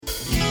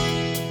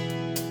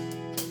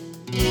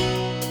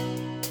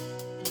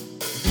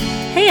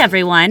Hey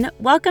everyone,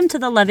 welcome to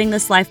the Loving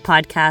This Life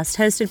podcast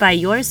hosted by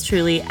yours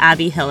truly,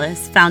 Abby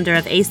Hillis, founder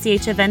of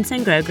ACH Events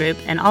and Grow Group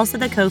and also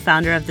the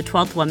co-founder of the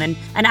 12th Woman,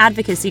 an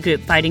advocacy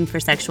group fighting for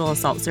sexual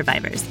assault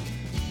survivors.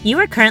 You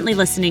are currently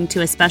listening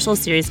to a special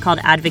series called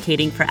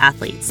Advocating for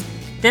Athletes.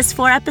 This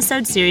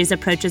 4-episode series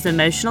approaches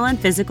emotional and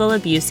physical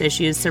abuse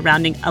issues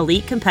surrounding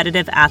elite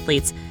competitive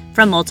athletes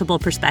from multiple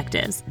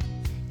perspectives.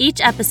 Each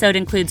episode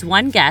includes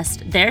one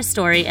guest, their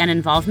story and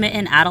involvement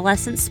in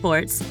adolescent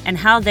sports, and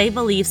how they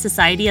believe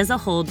society as a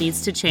whole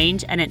needs to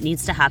change and it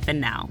needs to happen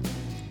now.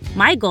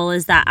 My goal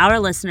is that our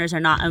listeners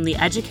are not only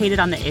educated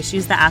on the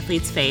issues that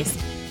athletes face,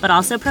 but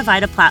also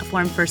provide a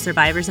platform for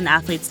survivors and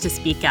athletes to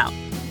speak out.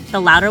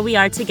 The louder we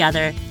are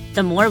together,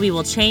 the more we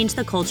will change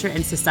the culture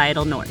and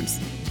societal norms.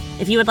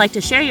 If you would like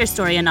to share your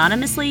story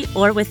anonymously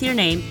or with your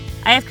name,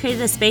 I have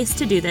created a space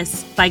to do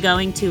this by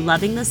going to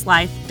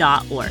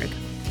lovingthislife.org.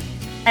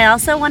 I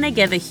also want to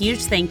give a huge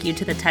thank you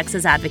to the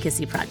Texas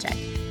Advocacy Project.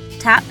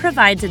 TAP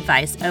provides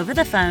advice over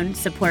the phone,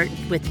 support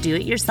with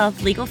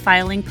do-it-yourself legal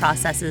filing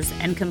processes,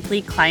 and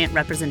complete client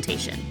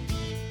representation.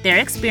 Their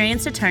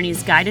experienced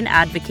attorneys guide and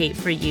advocate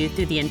for you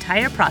through the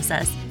entire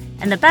process,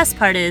 and the best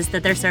part is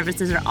that their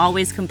services are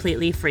always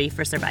completely free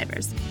for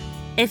survivors.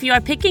 If you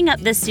are picking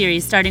up this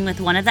series starting with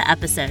one of the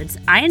episodes,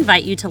 I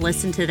invite you to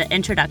listen to the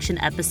introduction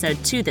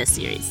episode to this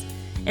series.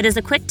 It is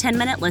a quick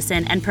 10-minute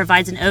listen and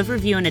provides an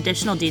overview and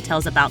additional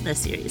details about this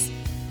series.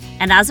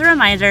 And as a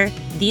reminder,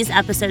 these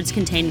episodes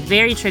contain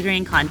very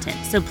triggering content,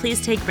 so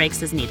please take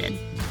breaks as needed.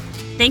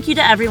 Thank you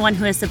to everyone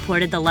who has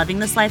supported the Loving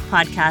This Life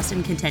podcast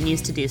and continues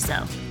to do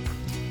so.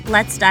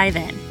 Let's dive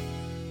in.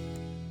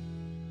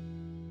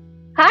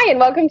 Hi, and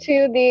welcome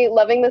to the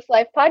Loving This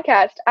Life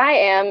podcast. I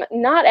am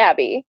not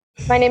Abby.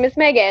 My name is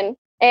Megan,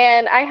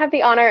 and I have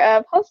the honor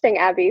of hosting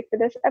Abby for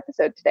this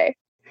episode today.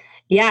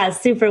 Yeah,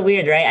 it's super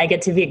weird, right? I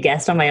get to be a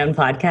guest on my own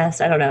podcast.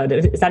 I don't know.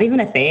 Is that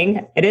even a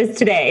thing? It is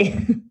today.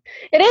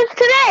 It is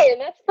today, and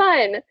that's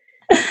fun.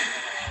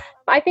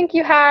 I think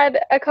you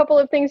had a couple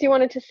of things you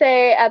wanted to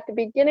say at the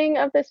beginning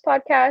of this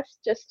podcast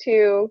just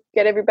to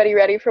get everybody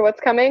ready for what's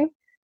coming.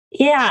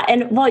 Yeah,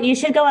 and well, you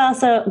should go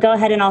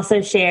ahead and also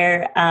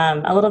share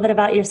a little bit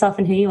about yourself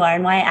and who you are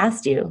and why I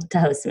asked you to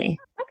host me.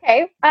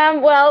 Okay.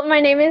 Well, my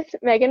name is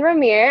Megan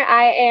Ramir.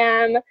 I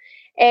am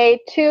a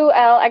 2L,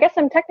 I guess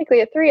I'm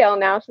technically a 3L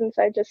now since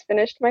I just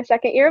finished my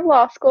second year of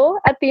law school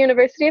at the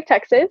University of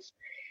Texas.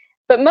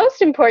 But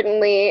most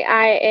importantly,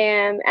 I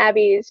am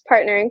Abby's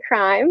partner in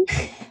crime,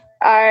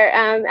 our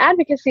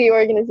advocacy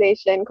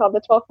organization called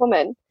the 12th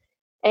Woman.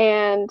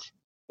 And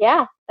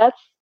yeah,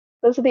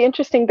 those are the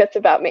interesting bits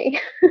about me.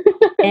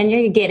 And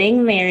you're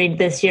getting married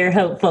this year,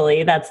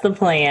 hopefully. That's the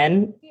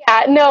plan.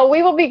 Yeah, no,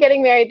 we will be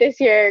getting married this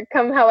year,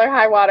 come hell or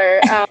high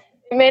water.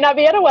 It may not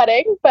be at a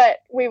wedding,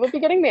 but we will be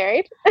getting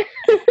married.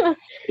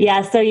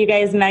 Yeah, so you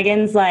guys,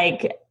 Megan's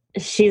like,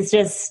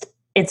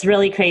 it's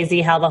really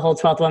crazy how the whole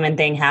 12th Woman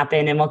thing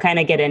happened, and we'll kind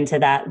of get into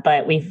that,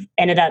 but we've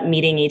ended up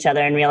meeting each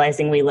other and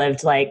realizing we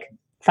lived like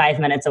 5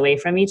 minutes away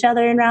from each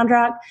other in Round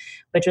Rock,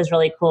 which was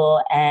really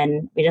cool,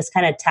 and we just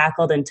kind of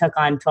tackled and took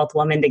on 12th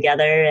Woman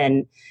together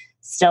and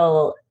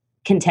still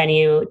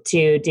continue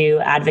to do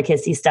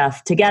advocacy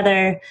stuff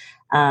together.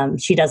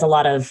 She does a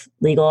lot of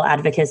legal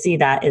advocacy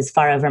that is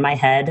far over my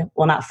head.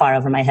 Well, not far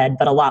over my head,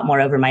 but a lot more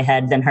over my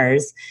head than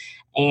hers.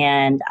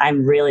 And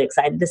I'm really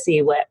excited to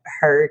see what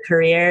her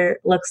career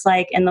looks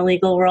like in the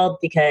legal world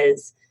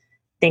because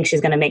I think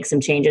she's going to make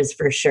some changes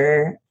for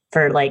sure.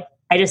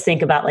 I just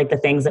think about like the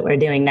things that we're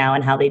doing now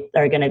and how they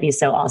are going to be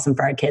so awesome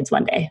for our kids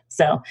one day.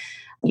 So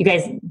you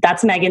guys,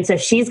 that's Megan. So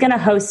she's going to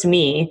host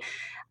me,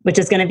 which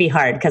is going to be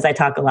hard because I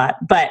talk a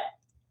lot, but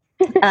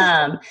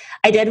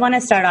I did want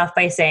to start off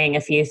by saying a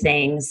few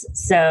things.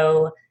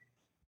 So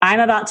I'm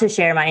about to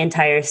share my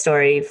entire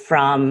story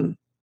from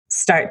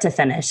start to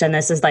finish. And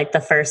this is like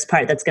the first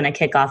part that's going to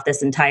kick off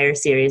this entire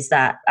series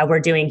that we're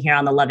doing here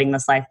on the Loving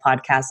This Life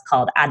podcast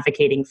called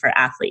Advocating for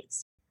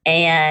Athletes.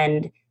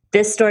 And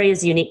this story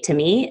is unique to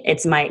me.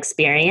 It's my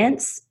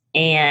experience.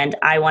 And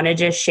I want to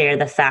just share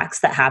the facts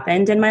that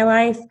happened in my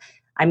life.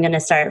 I'm going to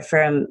start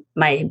from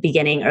my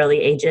beginning early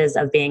ages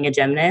of being a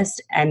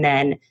gymnast and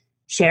then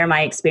share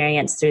my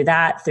experience through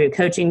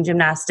coaching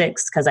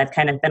gymnastics, because I've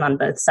kind of been on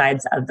both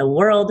sides of the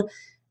world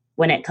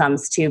when it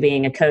comes to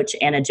being a coach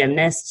and a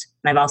gymnast.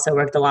 And I've also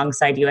worked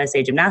alongside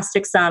USA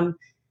Gymnastics some.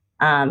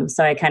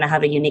 So I kind of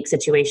have a unique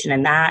situation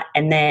in that.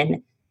 And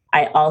then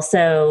I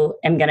also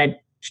am going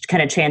to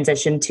kind of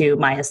transition to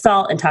my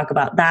assault and talk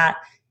about that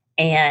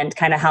and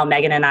kind of how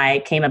Megan and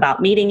I came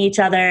about meeting each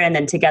other. And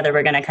then together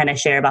we're going to kind of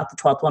share about the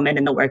 12th Woman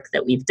and the work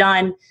that we've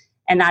done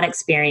and that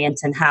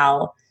experience and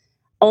how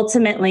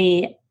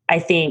ultimately I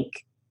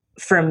think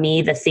for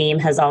me, the theme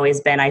has always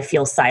been, I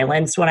feel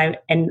silenced when I'm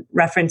in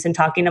reference and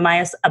talking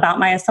to about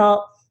my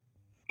assault.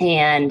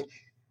 And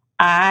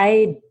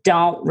I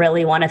don't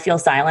really want to feel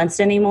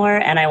silenced anymore.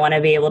 And I want to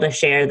be able to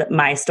share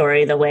my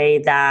story the way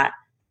that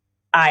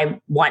I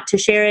want to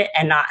share it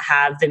and not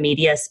have the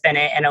media spin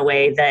it in a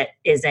way that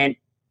isn't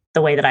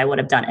the way that I would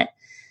have done it.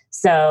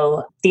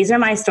 So these are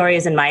my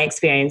stories and my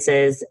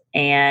experiences.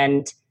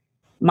 And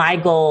my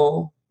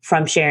goal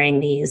from sharing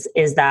these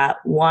is that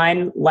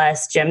one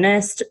less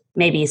gymnast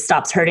maybe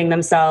stops hurting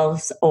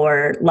themselves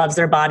or loves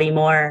their body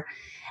more.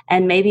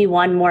 And maybe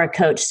one more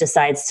coach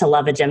decides to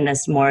love a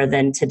gymnast more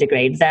than to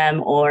degrade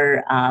them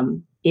or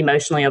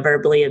emotionally or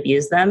verbally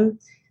abuse them.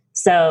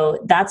 So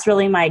that's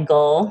really my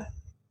goal.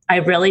 I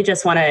really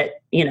just want to,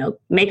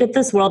 make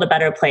this world a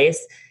better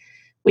place.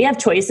 We have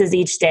choices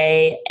each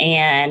day.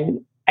 And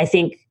I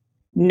think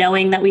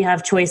knowing that we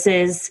have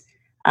choices,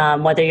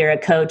 whether you're a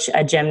coach,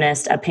 a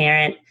gymnast, a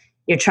parent,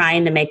 you're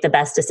trying to make the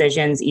best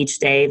decisions each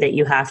day that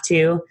you have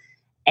to.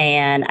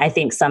 And I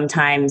think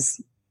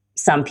sometimes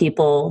some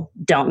people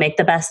don't make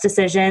the best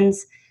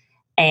decisions,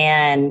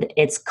 and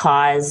it's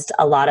caused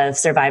a lot of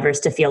survivors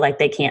to feel like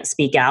they can't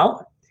speak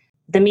out.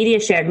 The media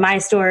shared my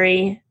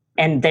story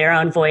and their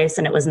own voice,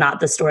 and it was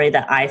not the story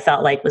that I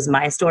felt like was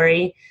my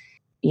story.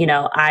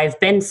 I've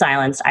been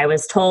silenced. I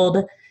was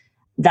told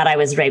that I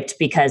was raped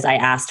because I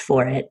asked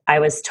for it. I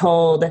was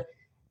told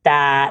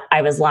that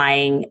I was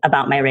lying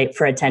about my rape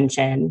for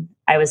attention.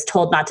 I was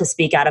told not to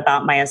speak out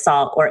about my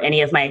assault or any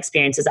of my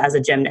experiences as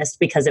a gymnast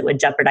because it would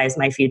jeopardize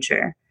my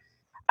future.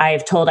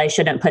 I've told I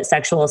shouldn't put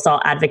sexual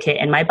assault advocate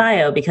in my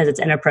bio because it's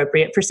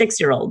inappropriate for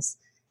 6-year-olds.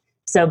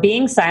 So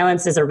being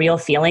silenced is a real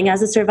feeling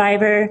as a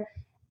survivor.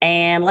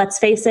 And let's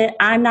face it,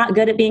 I'm not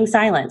good at being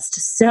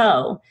silenced.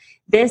 So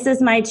this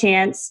is my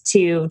chance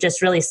to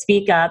just really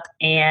speak up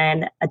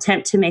and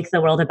attempt to make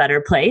the world a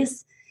better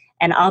place.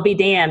 And I'll be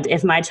damned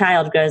if my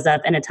child grows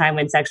up in a time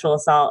when sexual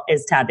assault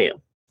is taboo.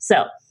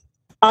 So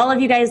all of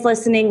you guys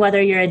listening,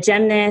 whether you're a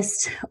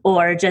gymnast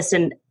or just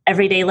an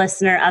everyday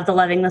listener of the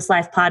Loving This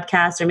Life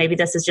podcast, or maybe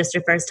this is just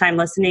your first time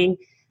listening,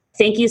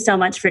 thank you so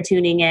much for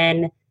tuning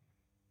in.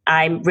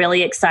 I'm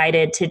really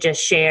excited to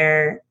just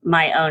share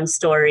my own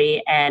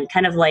story and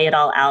kind of lay it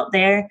all out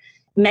there.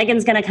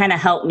 Megan's going to kind of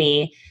help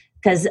me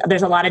because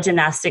there's a lot of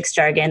gymnastics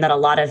jargon that a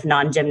lot of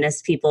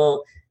non-gymnast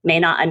people may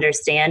not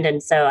understand.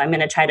 And so I'm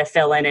going to try to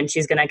fill in, and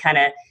she's going to kind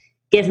of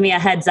give me a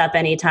heads up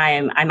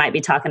anytime I might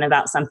be talking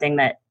about something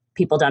that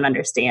people don't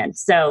understand.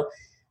 So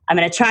I'm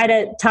going to try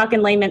to talk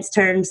in layman's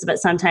terms, but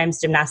sometimes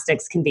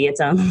gymnastics can be its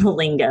own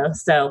lingo.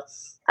 So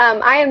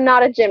I am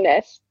not a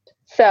gymnast,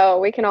 so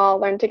we can all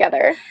learn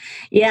together.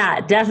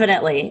 Yeah,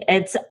 definitely.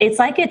 It's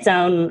like its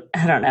own,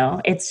 I don't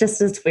know. It's just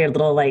this weird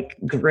little like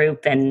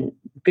group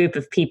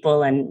of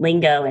people and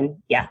lingo and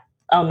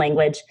own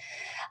language.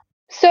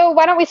 So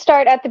why don't we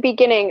start at the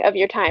beginning of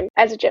your time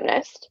as a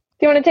gymnast?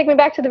 Do you want to take me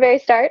back to the very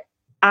start?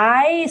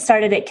 I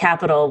started at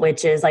Capital,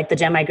 which is like the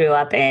gym I grew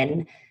up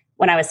in,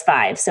 when I was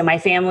 5. So my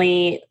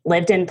family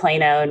lived in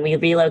Plano and we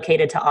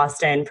relocated to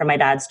Austin for my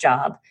dad's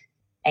job.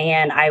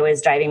 And I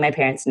was driving my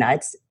parents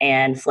nuts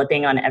and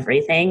flipping on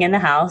everything in the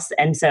house.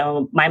 And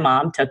so my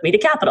mom took me to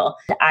Capital.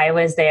 I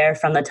was there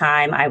from the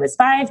time I was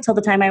 5 till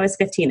the time I was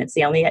 15. It's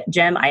the only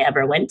gym I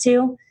ever went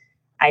to.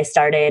 I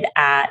started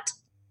at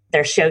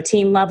their show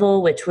team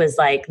level, which was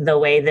like the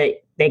way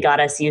that they got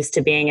us used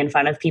to being in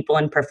front of people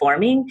and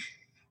performing.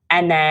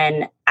 And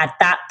then at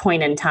that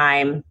point in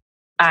time,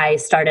 I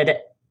started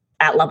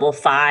at level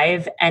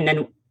 5. And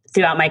then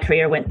throughout my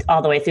career, went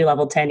all the way through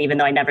level 10, even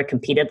though I never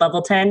competed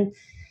level 10.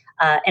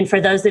 And for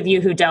those of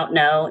you who don't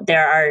know,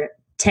 there are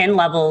 10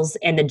 levels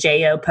in the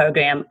JO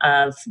program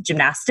of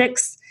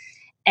gymnastics.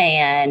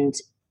 And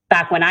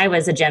back when I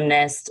was a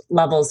gymnast,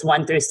 levels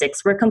 1 through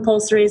 6 were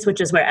compulsories,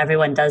 which is where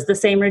everyone does the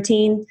same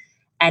routine.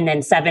 And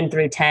then 7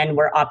 through 10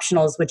 were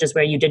optionals, which is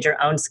where you did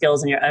your own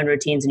skills and your own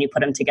routines and you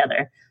put them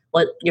together.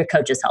 Well, your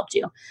coaches helped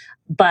you.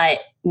 But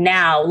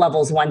now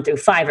levels 1 through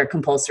 5 are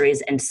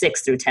compulsories and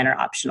 6 through 10 are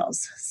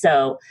optionals.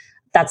 So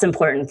that's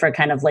important for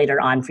kind of later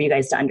on for you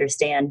guys to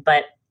understand.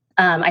 But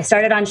I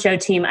started on show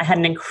team. I had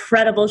an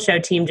incredible show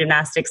team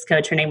gymnastics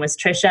coach. Her name was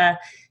Trisha.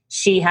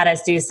 She had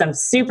us do some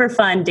super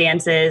fun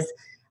dances.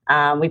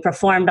 We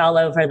performed all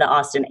over the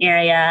Austin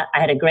area. I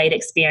had a great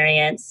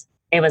experience.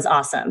 It was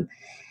awesome.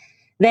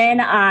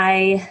 Then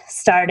I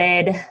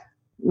started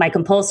my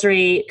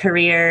compulsory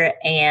career,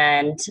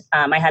 and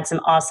I had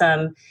some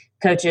awesome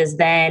coaches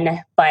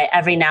then. But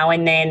every now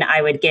and then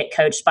I would get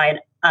coached by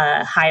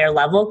a higher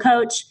level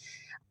coach.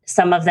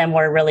 Some of them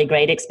were really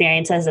great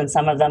experiences and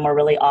some of them were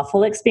really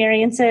awful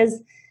experiences.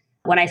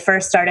 When I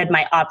first started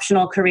my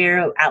optional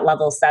career at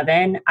level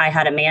 7, I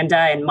had Amanda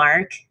and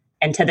Mark.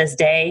 And to this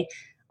day,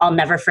 I'll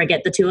never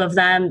forget the two of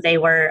them. They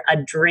were a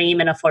dream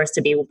and a force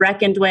to be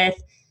reckoned with.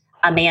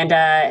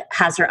 Amanda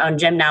has her own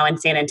gym now in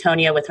San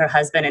Antonio with her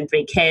husband and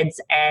 3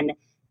 kids, and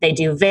they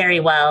do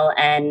very well.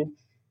 And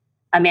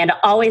Amanda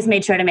always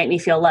made sure to make me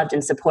feel loved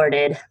and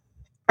supported,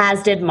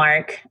 as did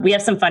Mark. We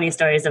have some funny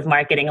stories of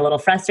Mark getting a little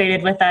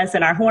frustrated with us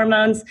and our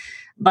hormones,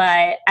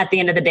 but at the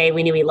end of the day,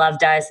 we knew he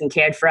loved us and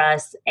cared for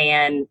us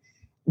and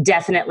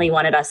definitely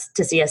wanted us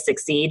to see us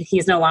succeed.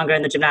 He's no longer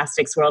in the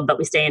gymnastics world, but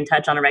we stay in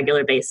touch on a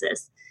regular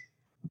basis.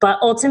 But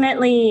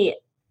ultimately,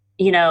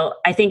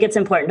 I think it's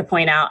important to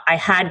point out I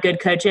had good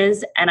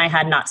coaches and I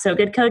had not so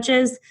good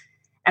coaches.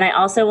 And I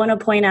also want to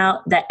point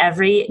out that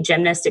every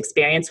gymnast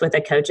experience with a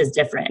coach is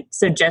different.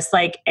 So just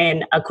like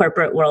in a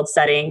corporate world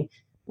setting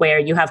where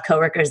you have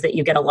coworkers that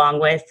you get along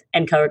with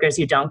and coworkers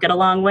you don't get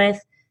along with,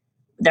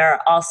 there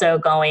are also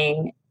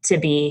going to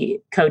be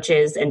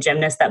coaches and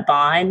gymnasts that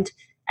bond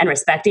and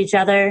respect each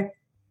other,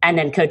 and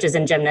then coaches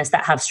and gymnasts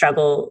that have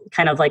struggle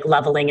kind of like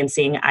leveling and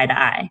seeing eye to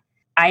eye.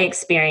 I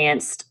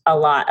experienced a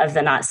lot of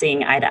the not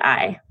seeing eye to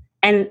eye.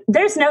 And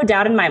there's no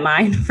doubt in my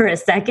mind for a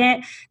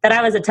second that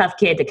I was a tough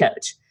kid to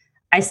coach.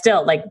 I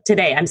still, like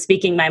today, I'm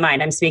speaking my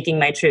mind. I'm speaking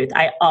my truth.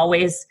 I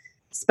always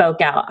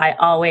spoke out. I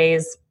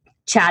always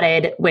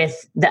chatted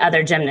with the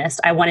other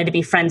gymnast. I wanted to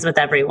be friends with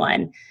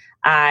everyone.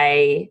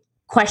 I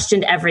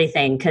questioned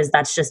everything because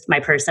that's just my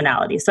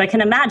personality. So I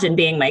can imagine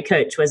being my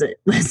coach was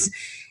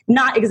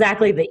not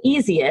exactly the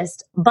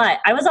easiest, but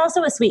I was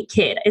also a sweet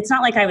kid. It's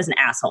not like I was an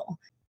asshole.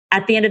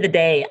 At the end of the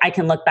day, I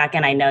can look back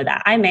and I know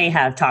that I may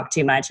have talked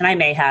too much and I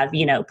may have,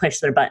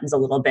 pushed their buttons a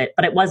little bit,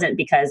 but it wasn't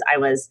because I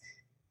was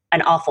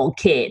an awful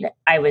kid.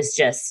 I was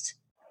just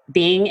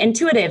being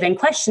intuitive and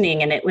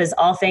questioning, and it was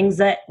all things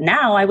that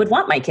now I would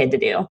want my kid to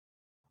do.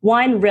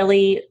 One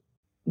really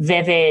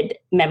vivid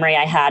memory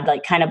I had,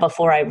 like kind of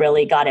before I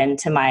really got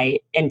into my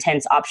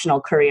intense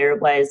optional career,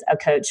 was a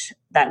coach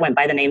that went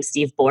by the name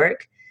Steve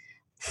Bork.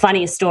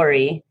 Funny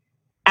story.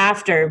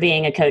 After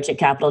being a coach at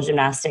Capital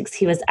Gymnastics,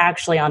 he was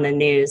actually on the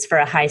news for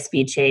a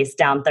high-speed chase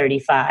down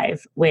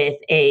 35 with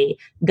a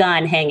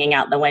gun hanging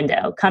out the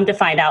window. Come to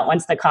find out,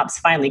 once the cops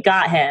finally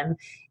got him,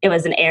 it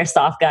was an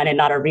airsoft gun and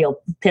not a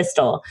real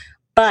pistol.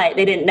 But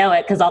they didn't know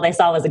it because all they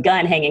saw was a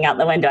gun hanging out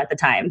the window at the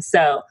time.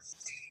 So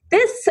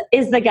this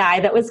is the guy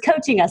that was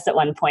coaching us at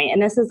one point.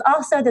 And this is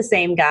also the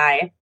same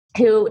guy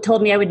who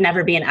told me I would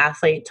never be an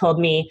athlete, told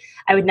me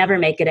I would never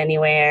make it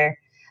anywhere,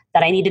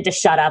 that I needed to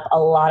shut up a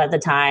lot of the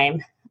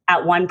time.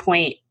 At one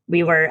point,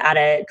 we were at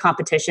a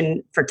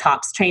competition for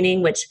TOPS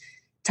training, which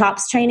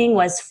TOPS training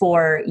was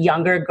for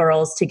younger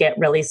girls to get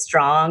really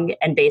strong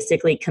and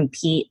basically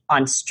compete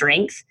on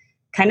strength.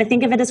 Kind of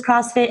think of it as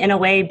CrossFit in a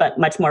way, but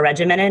much more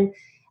regimented,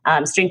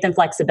 strength and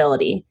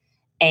flexibility.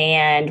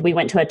 And we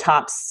went to a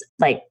TOPS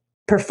like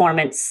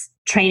performance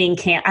training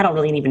camp. I don't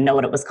really even know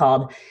what it was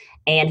called.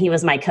 And he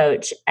was my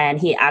coach,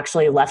 and he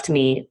actually left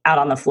me out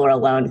on the floor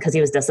alone because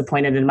he was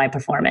disappointed in my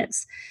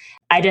performance.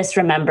 I just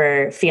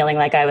remember feeling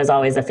like I was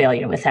always a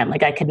failure with him.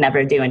 Like I could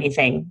never do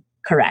anything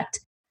correct.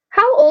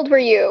 How old were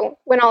you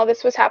when all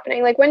this was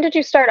happening? Like, when did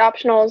you start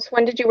optionals?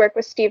 When did you work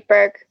with Steve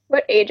Bork?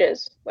 What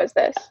ages was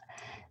this?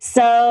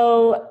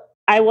 So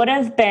I would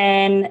have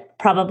been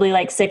probably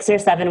like 6 or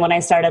 7 when I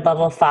started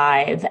level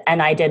 5,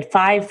 and I did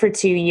 5 for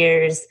 2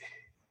 years.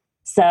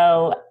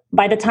 So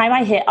by the time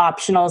I hit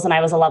optionals and I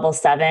was a level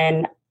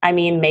 7, I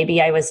mean,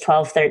 maybe I was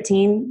 12,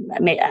 13,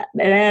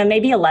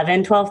 maybe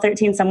 11, 12,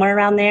 13, somewhere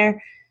around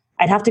there.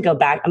 I'd have to go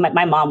back.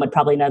 My mom would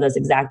probably know those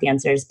exact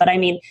answers. But I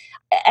mean,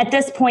 at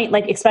this point,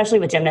 like, especially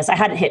with gymnasts, I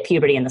hadn't hit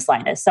puberty in the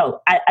slightest.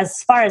 So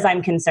as far as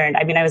I'm concerned,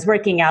 I mean, I was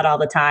working out all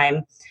the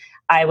time.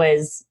 I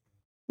was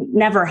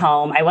never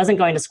home. I wasn't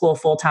going to school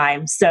full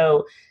time.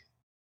 So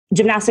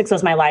gymnastics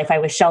was my life. I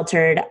was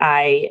sheltered.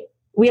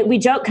 We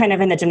joke kind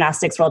of in the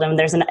gymnastics world, and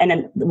there's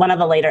in one of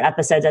the later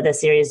episodes of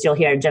this series, you'll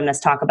hear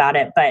gymnasts talk about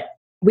it, but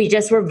we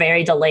just were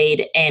very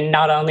delayed in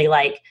not only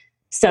like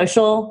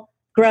social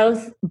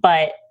growth,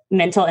 but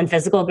mental and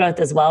physical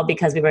growth as well,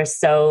 because we were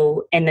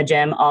so in the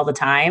gym all the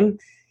time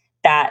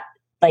that,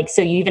 like,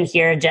 so you even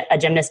hear a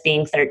gymnast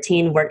being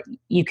 13, where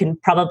you can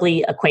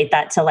probably equate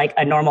that to like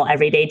a normal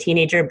everyday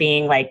teenager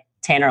being like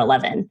 10 or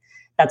 11.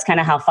 That's kind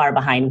of how far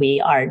behind we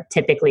are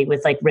typically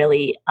with like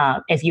really,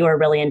 if you're a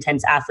really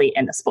intense athlete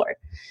in the sport.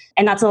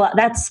 And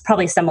that's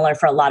probably similar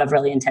for a lot of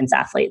really intense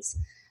athletes.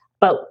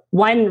 But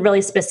one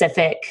really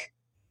specific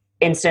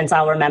instance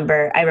I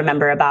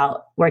remember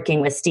about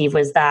working with Steve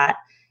was that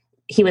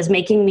he was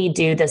making me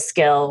do the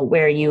skill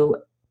where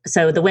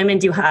so the women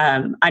do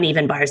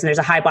uneven bars, and there's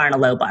a high bar and a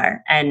low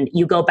bar, and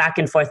you go back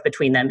and forth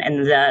between them.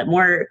 And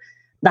the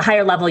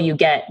higher level you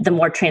get, the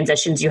more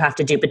transitions you have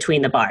to do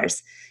between the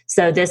bars.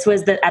 So this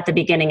was at the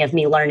beginning of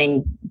me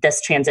learning this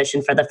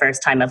transition for the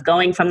first time, of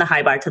going from the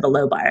high bar to the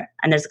low bar.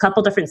 And there's a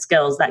couple different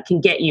skills that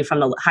can get you from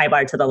the high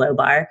bar to the low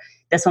bar.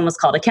 This one was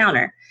called a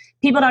counter.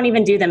 People don't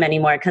even do them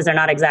anymore because they're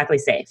not exactly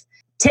safe.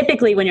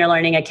 Typically, when you're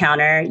learning a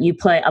counter, you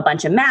put a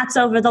bunch of mats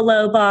over the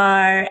low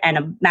bar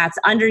and mats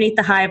underneath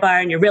the high bar,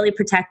 and you're really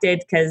protected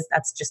because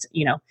that's just,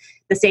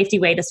 the safety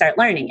way to start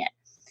learning it.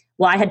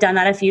 Well, I had done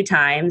that a few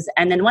times.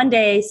 And then one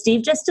day,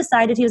 Steve just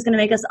decided he was going to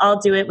make us all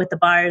do it with the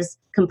bars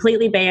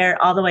completely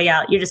bare all the way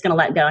out. You're just going to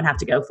let go and have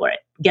to go for it.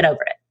 Get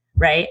over it,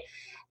 right?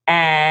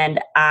 And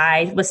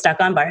I was stuck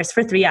on bars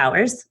for 3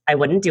 hours. I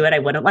wouldn't do it. I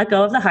wouldn't let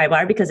go of the high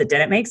bar because it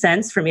didn't make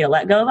sense for me to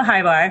let go of a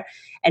high bar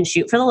and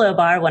shoot for the low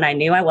bar when I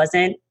knew I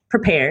wasn't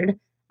prepared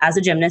as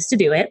a gymnast to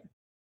do it.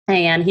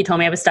 And he told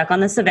me I was stuck on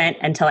this event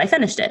until I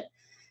finished it.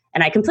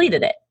 And I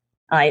completed it.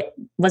 I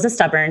was a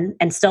stubborn,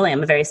 and still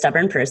am a very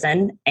stubborn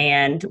person.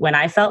 And when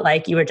I felt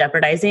like you were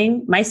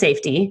jeopardizing my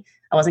safety,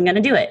 I wasn't going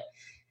to do it.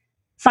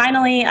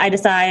 Finally, I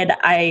decide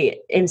I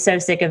am so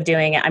sick of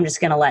doing it, I'm just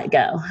going to let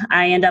go.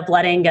 I end up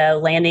letting go,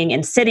 landing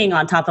and sitting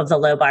on top of the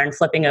low bar and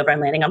flipping over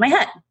and landing on my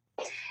head.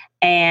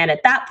 And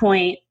at that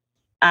point,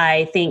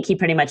 I think he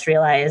pretty much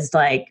realized,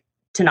 like,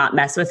 to not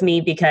mess with me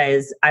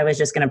because I was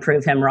just going to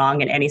prove him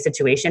wrong in any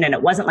situation. And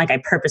it wasn't like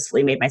I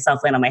purposefully made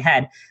myself land on my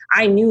head.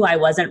 I knew I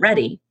wasn't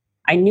ready.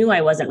 I knew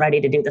I wasn't ready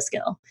to do the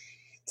skill.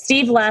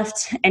 Steve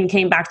left and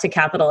came back to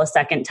Capital a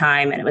second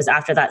time. And it was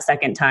after that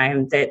second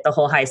time that the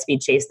whole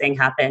high-speed chase thing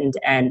happened.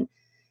 And,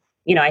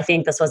 I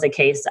think this was a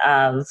case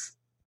of,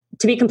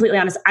 to be completely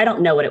honest, I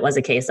don't know what it was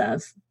a case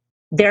of.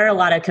 There are a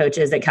lot of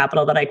coaches at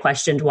Capital that I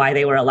questioned why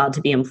they were allowed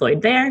to be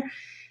employed there.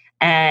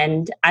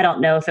 And I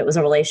don't know if it was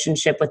a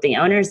relationship with the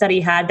owners that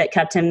he had that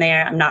kept him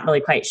there. I'm not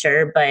really quite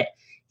sure, but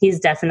he's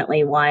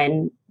definitely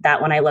one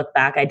that when I look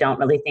back, I don't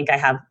really think I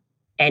have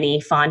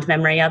any fond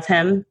memory of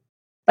him.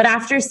 But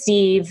after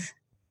Steve,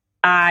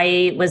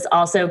 I was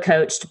also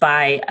coached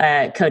by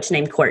a coach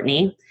named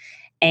Courtney.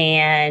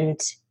 And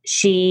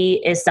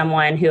she is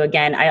someone who,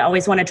 again, I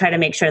always want to try to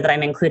make sure that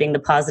I'm including the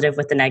positive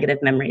with the negative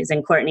memories.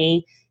 And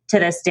Courtney, to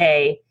this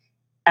day,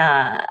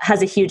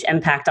 has a huge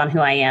impact on who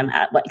I am,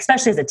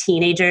 especially as a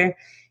teenager.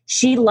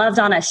 She loved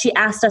on us. She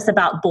asked us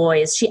about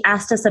boys. She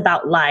asked us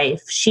about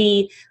life.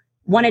 She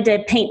wanted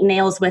to paint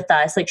nails with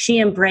us. Like, she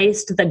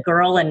embraced the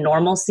girl and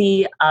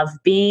normalcy of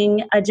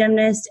being a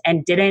gymnast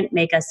and didn't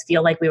make us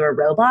feel like we were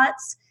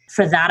robots.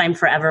 For that, I'm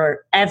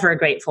forever, ever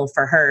grateful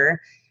for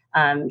her.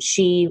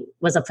 She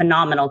was a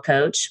phenomenal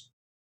coach.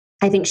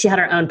 I think she had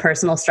her own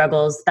personal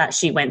struggles that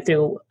she went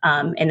through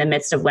in the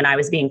midst of when I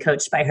was being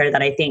coached by her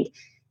that I think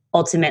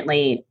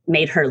ultimately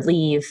made her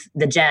leave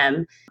the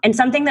gym. And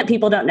something that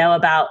people don't know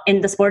about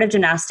in the sport of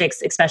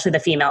gymnastics, especially the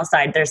female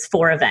side, there's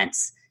 4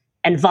 events.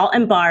 And vault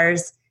and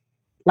bars,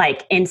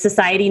 like in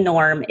society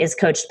norm, is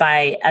coached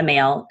by a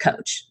male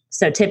coach.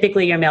 So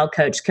typically your male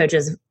coach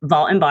coaches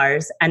vault and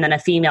bars, and then a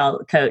female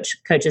coach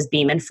coaches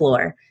beam and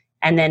floor.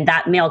 And then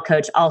that male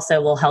coach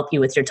also will help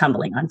you with your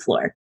tumbling on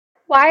floor.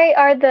 Why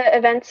are the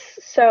events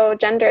so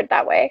gendered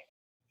that way?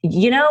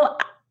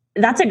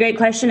 That's a great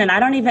question, and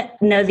I don't even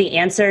know the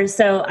answer.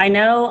 So I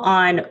know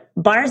on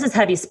bars is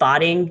heavy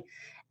spotting,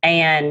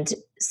 and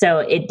so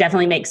it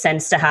definitely makes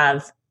sense to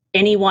have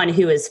anyone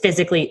who is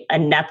physically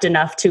inept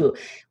enough to,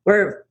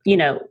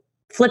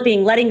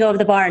 flipping, letting go of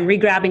the bar and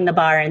re-grabbing the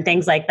bar and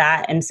things like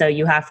that. And so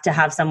you have to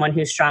have someone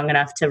who's strong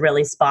enough to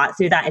really spot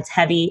through that. It's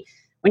heavy.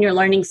 When you're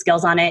learning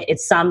skills on it,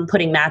 it's some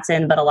putting mats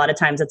in, but a lot of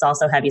times it's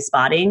also heavy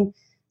spotting.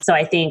 So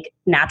I think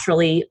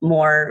naturally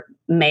more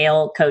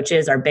male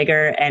coaches are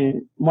bigger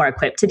and more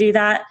equipped to do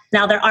that.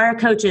 Now, there are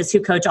coaches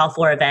who coach all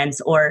 4 events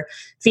or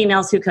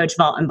females who coach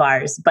vault and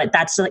bars, but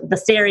that's like the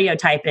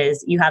stereotype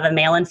is you have a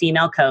male and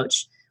female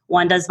coach.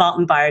 One does vault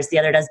and bars, the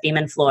other does beam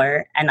and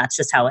floor, and that's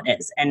just how it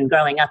is. And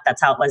growing up,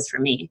 that's how it was for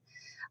me.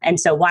 And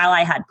so while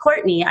I had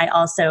Courtney, I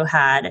also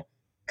had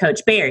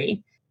Coach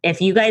Barry.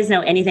 If you guys know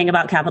anything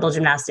about Capital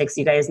Gymnastics,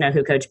 you guys know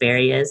who Coach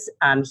Barry is.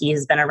 He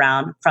has been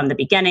around from the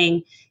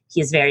beginning.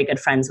 He's very good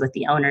friends with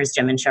the owners,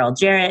 Jim and Cheryl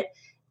Jarrett.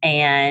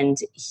 And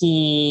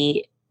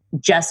he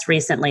just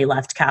recently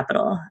left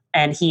Capital.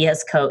 And he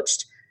has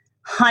coached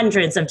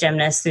hundreds of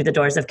gymnasts through the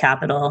doors of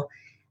Capital.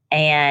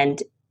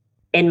 And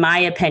in my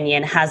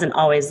opinion, hasn't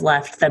always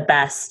left the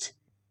best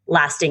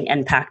lasting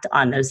impact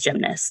on those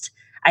gymnasts.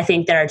 I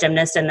think there are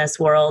gymnasts in this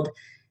world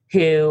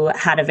who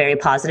had a very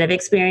positive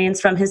experience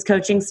from his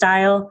coaching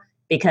style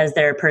because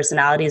their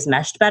personalities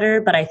meshed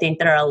better. But I think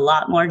there are a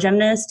lot more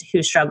gymnasts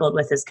who struggled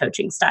with his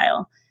coaching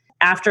style.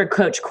 After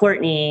Coach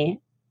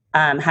Courtney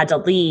had to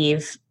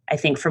leave, I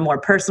think for more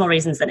personal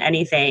reasons than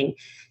anything,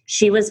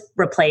 she was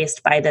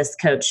replaced by this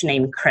coach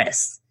named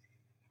Chris.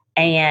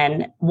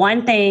 And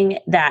one thing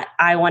that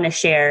I want to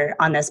share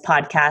on this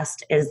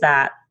podcast is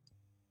that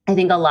I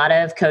think a lot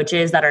of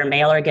coaches that are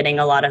male are getting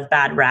a lot of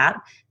bad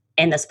rap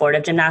in the sport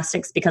of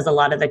gymnastics because a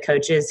lot of the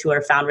coaches who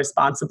are found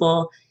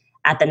responsible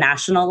at the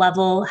national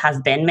level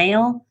have been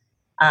male.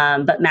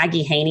 But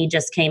Maggie Haney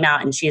just came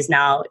out and she's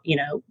now,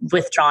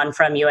 withdrawn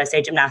from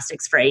USA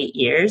Gymnastics for 8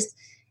 years.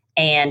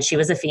 And she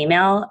was a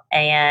female,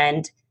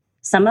 and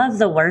some of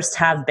the worst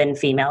have been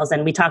females.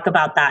 And we talk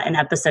about that in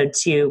episode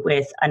 2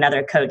 with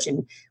another coach.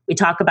 And we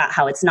talk about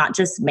how it's not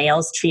just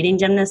males treating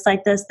gymnasts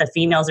like this, the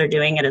females are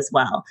doing it as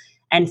well.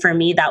 And for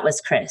me, that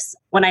was Chris.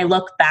 When I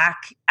look back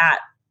at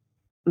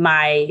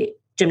my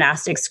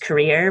gymnastics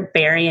career,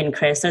 Barry and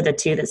Chris are the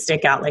 2 that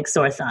stick out like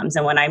sore thumbs.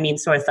 And when I mean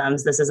sore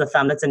thumbs, this is a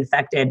thumb that's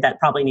infected that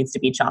probably needs to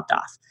be chopped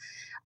off.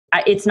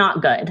 It's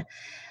not good.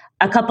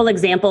 A couple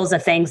examples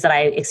of things that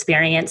I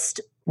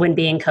experienced when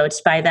being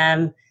coached by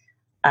them.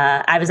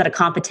 I was at a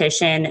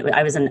competition.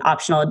 I was an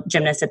optional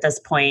gymnast at this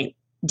point,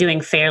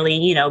 doing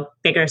fairly,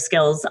 bigger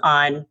skills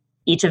on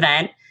each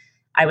event.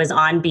 I was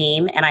on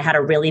beam and I had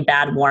a really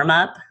bad warm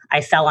up.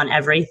 I fell on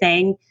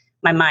everything.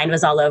 My mind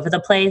was all over the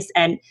place.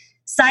 And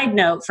side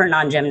note for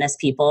non-gymnast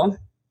people,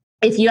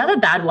 if you have a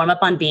bad warm up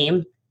on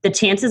beam, the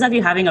chances of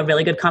you having a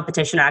really good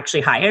competition are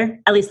actually higher.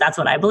 At least that's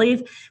what I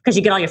believe, because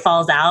you get all your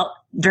falls out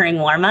during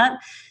warm up.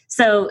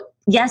 So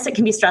yes, it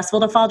can be stressful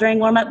to fall during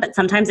warm up, but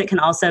sometimes it can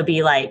also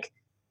be like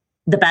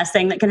the best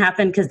thing that can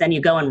happen because then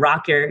you go and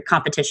rock your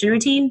competition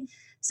routine.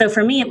 So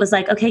for me, it was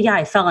like, okay, yeah,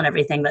 I fell on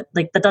everything, but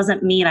like that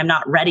doesn't mean I'm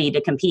not ready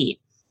to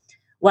compete.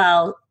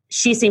 Well,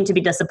 she seemed to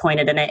be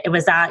disappointed in it. It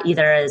was at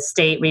either a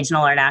state,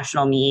 regional, or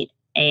national meet.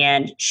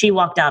 and she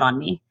walked out on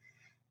me.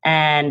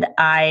 And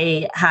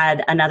I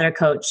had another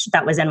coach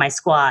that was in my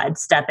squad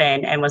step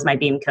in and was my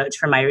beam coach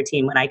for my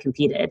routine when I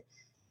competed,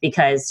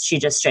 because she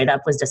just straight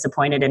up was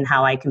disappointed in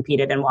how I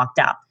competed and walked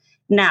out.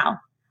 Now,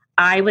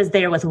 I was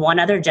there with one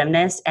other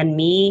gymnast, and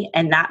me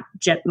and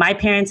my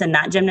parents and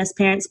that gymnast's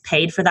parents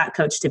paid for that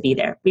coach to be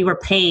there. We were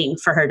paying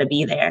for her to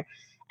be there,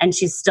 and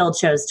she still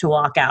chose to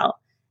walk out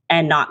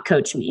and not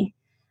coach me.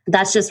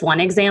 That's just one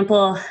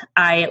example.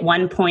 I, at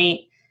one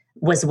point,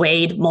 was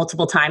weighed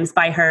multiple times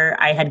by her.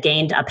 I had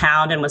gained a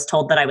pound and was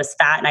told that I was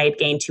fat and I had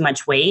gained too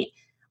much weight.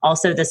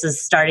 Also, this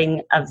is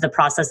starting of the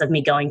process of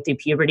me going through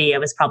puberty. I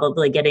was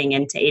probably getting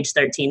into age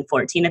 13,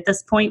 14 at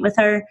this point with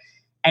her.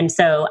 And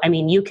so, I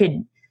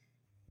mean,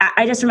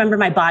 I just remember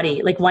my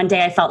body, like one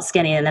day I felt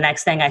skinny and the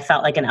next thing I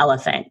felt like an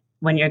elephant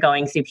when you're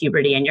going through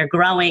puberty and you're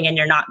growing and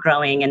you're not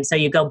growing. And so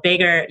you go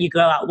bigger, you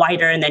grow out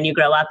wider, and then you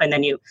grow up, and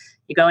then you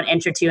go an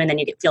inch or two, and then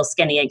you feel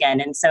skinny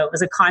again. And so it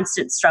was a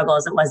constant struggle,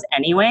 as it was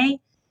anyway.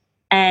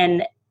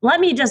 And let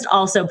me just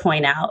also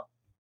point out,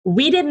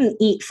 we didn't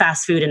eat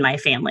fast food in my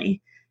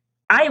family.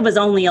 I was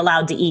only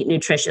allowed to eat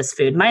nutritious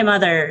food. My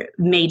mother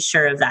made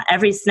sure of that.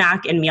 Every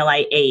snack and meal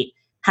I ate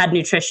had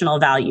nutritional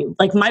value.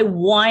 Like, my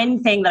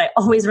one thing that I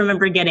always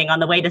remember getting on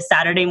the way to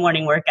Saturday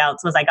morning workouts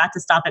was I got to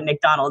stop at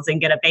McDonald's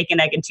and get a bacon,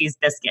 egg, and cheese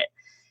biscuit.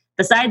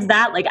 Besides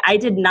that, like, I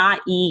did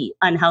not eat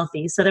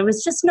unhealthy. So there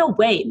was just no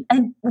way.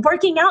 And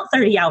working out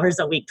 30 hours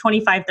a week,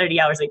 25, 30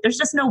 hours a week, there's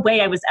just no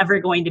way I was ever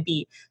going to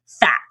be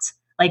fat.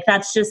 Like,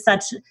 that's just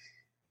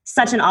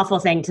such an awful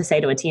thing to say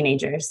to a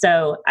teenager.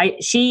 So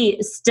she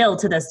still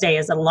to this day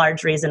is a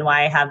large reason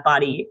why I have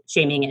body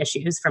shaming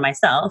issues for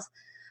myself.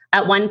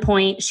 At one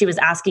point, she was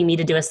asking me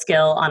to do a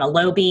skill on a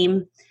low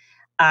beam.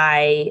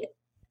 I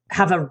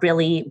have a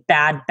really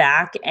bad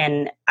back,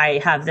 and I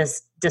have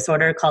this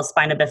disorder called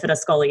spina bifida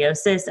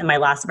scoliosis, and my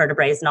last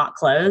vertebrae is not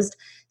closed.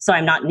 So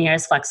I'm not near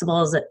as flexible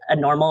as a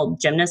normal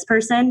gymnast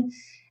person.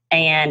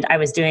 And I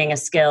was doing a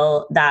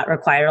skill that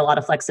required a lot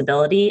of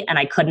flexibility, and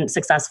I couldn't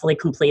successfully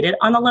complete it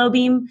on the low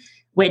beam,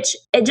 which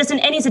just in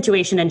any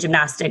situation in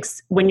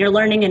gymnastics, when you're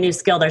learning a new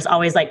skill, there's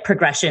always like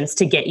progressions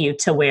to get you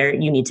to where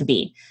you need to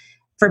be.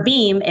 For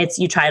beam, it's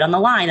you try it on the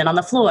line and on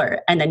the floor,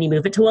 and then you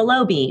move it to a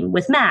low beam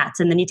with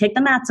mats, and then you take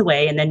the mats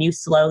away, and then you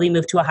slowly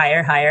move to a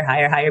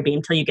higher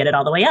beam till you get it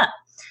all the way up.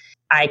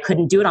 I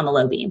couldn't do it on the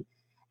low beam.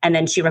 And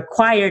then she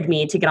required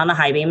me to get on the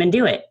high beam and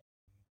do it.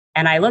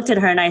 And I looked at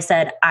her and I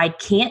said, I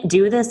can't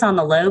do this on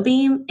the low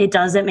beam. It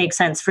doesn't make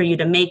sense for you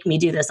to make me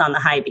do this on the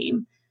high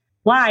beam.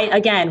 Why,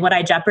 again, would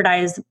I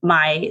jeopardize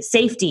my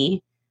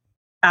safety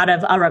out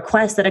of a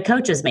request that a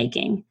coach is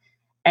making?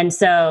 And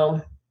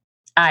so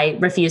I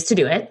refused to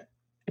do it,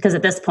 because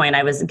at this point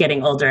I was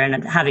getting older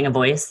and having a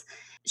voice.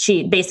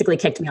 She basically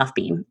kicked me off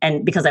beam,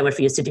 and because I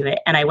refused to do it.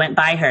 And I went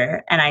by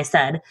her and I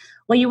said,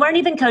 well, you weren't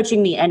even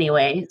coaching me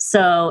anyway,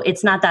 so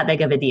it's not that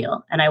big of a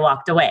deal. And I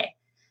walked away.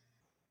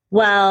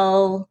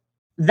 Well,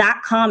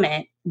 that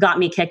comment got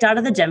me kicked out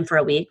of the gym for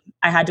a week.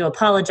 I had to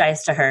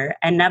apologize to her,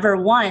 and never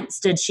once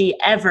did she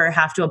ever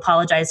have to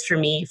apologize for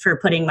me for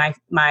putting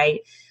my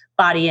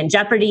body in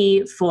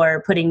jeopardy,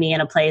 for putting me in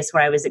a place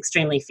where I was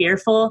extremely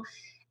fearful.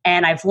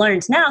 And I've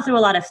learned now through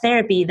a lot of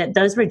therapy that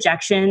those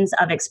rejections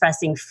of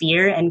expressing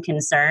fear and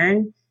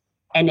concern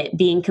and it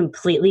being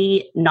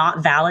completely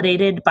not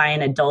validated by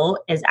an adult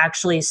is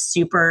actually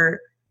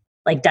super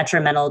like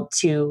detrimental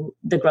to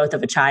the growth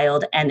of a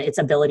child and its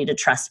ability to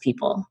trust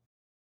people.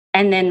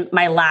 And then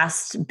my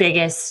last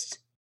biggest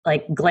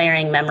like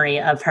glaring memory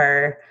of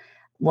her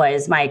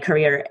was my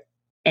career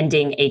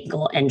ending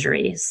ankle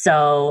injury.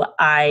 So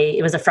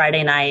it was a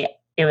Friday night.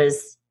 It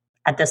was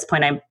at this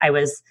point, I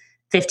was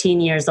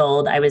 15 years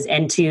old. I was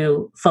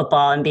into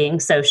football and being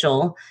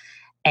social.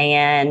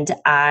 And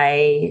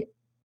I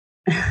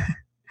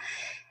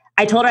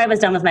told her I was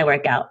done with my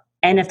workout.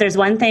 And if there's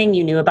one thing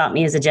you knew about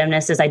me as a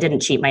gymnast is I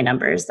didn't cheat my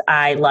numbers.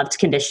 I loved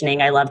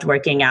conditioning. I loved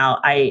working out.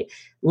 I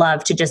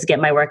loved to just get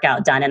my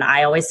workout done. And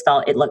I always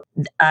felt it looked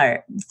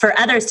for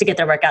others to get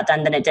their workout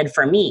done than it did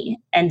for me.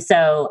 And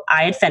so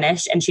I had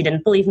finished and she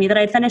didn't believe me that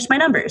I'd finished my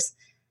numbers.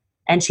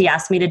 And she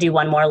asked me to do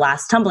one more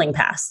last tumbling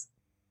pass.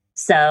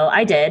 So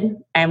I did.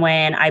 And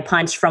when I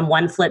punched from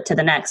one flip to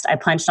the next, I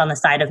punched on the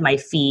side of my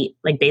feet,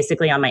 like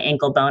basically on my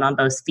ankle bone on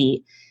both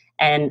feet,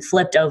 and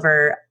flipped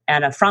over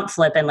and a front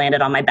flip and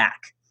landed on my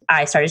back.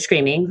 I started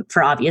screaming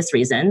for obvious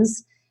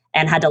reasons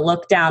and had to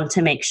look down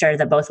to make sure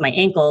that both my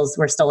ankles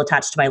were still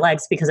attached to my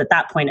legs, because at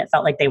that point it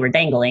felt like they were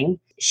dangling.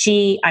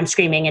 I'm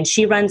screaming and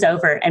she runs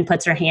over and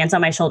puts her hands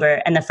on my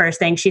shoulder. And the first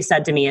thing she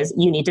said to me is,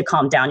 "You need to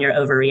calm down. You're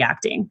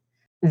overreacting."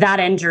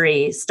 That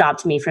injury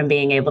stopped me from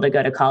being able to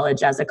go to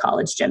college as a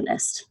college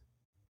gymnast.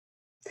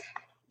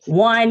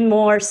 One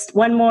more,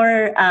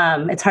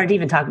 it's hard to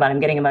even talk about. I'm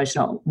getting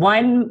emotional.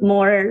 One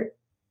more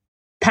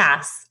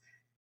pass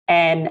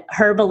and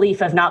her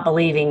belief of not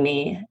believing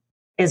me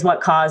is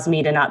what caused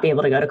me to not be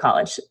able to go to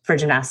college for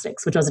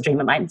gymnastics, which was a dream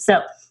of mine.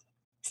 So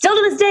still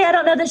to this day, I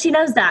don't know that she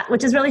knows that,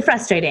 which is really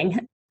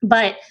frustrating,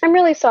 but I'm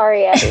really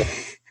sorry, Abby.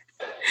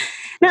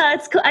 No,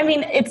 it's cool. I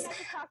mean, it's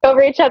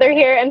over each other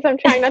here. And so I'm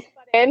trying not to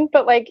butt in,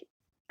 but like,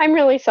 I'm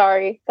really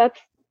sorry. That's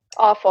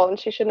awful, and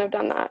she shouldn't have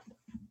done that.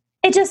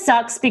 It just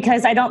sucks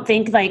because I don't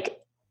think, like,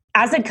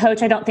 as a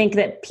coach, I don't think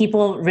that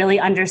people really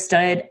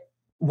understood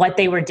what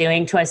they were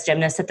doing to us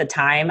gymnasts at the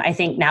time. I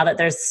think now that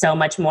there's so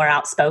much more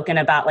outspoken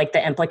about like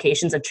the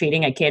implications of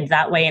treating a kid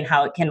that way and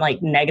how it can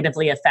like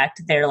negatively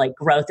affect their like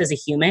growth as a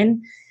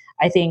human,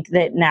 I think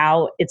that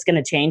now it's going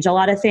to change a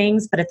lot of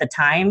things. But at the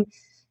time,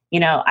 you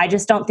know, I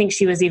just don't think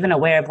she was even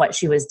aware of what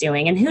she was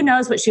doing. And who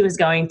knows what she was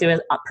going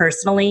through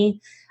personally.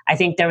 I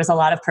think there was a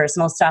lot of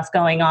personal stuff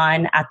going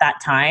on at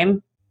that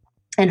time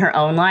in her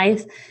own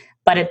life.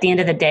 But at the end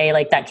of the day,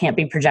 like, that can't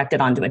be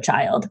projected onto a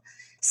child.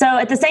 So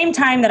at the same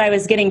time that I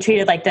was getting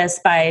treated like this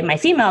by my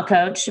female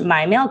coach,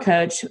 my male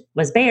coach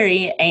was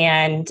Barry.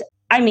 And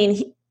I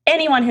mean,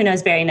 anyone who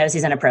knows Barry knows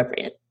he's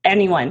inappropriate.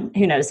 Anyone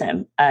who knows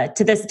him.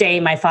 To this day,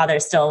 my father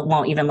still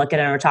won't even look at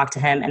him or talk to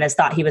him and has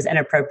thought he was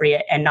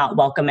inappropriate and not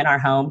welcome in our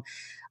home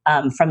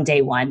from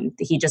day one.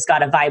 He just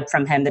got a vibe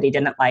from him that he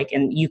didn't like.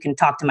 And you can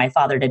talk to my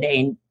father today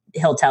and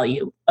he'll tell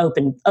you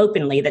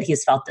openly that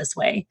he's felt this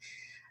way.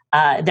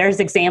 There's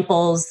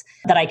examples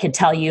that I could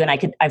tell you,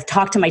 and I've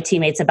talked to my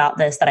teammates about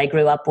this that I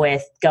grew up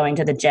with going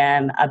to the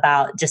gym,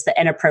 about just the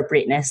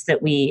inappropriateness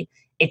that we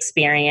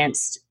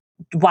experienced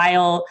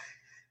while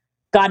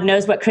God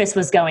knows what Chris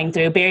was going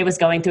through. Barry was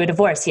going through a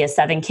divorce. He has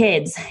 7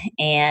 kids,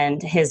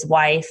 and his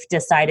wife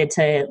decided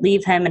to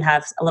leave him and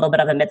have a little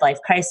bit of a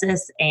midlife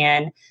crisis.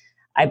 And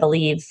I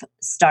believe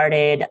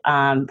started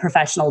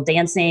professional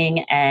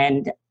dancing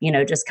and, you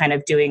know, just kind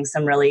of doing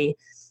some really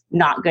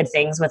not good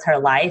things with her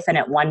life. And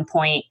at one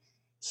point,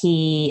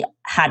 he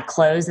had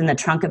clothes in the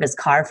trunk of his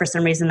car for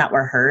some reason that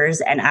were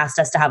hers, and asked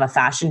us to have a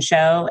fashion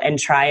show and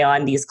try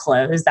on these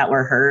clothes that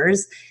were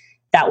hers,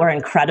 that were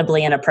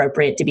incredibly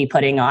inappropriate to be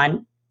putting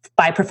on.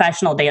 By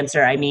professional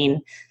dancer, I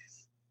mean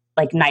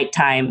like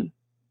nighttime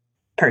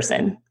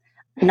person,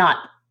 not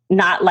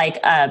like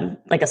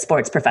a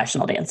sports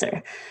professional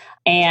dancer.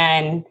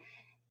 And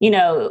you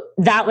know,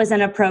 that was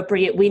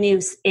inappropriate. We knew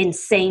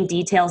insane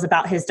details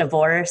about his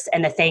divorce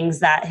and the things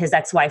that his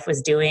ex-wife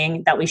was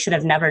doing that we should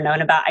have never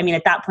known about. I mean,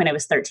 at that point, I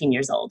was 13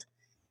 years old.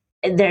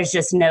 There's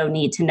just no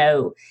need to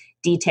know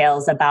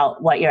details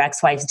about what your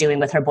ex-wife's doing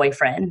with her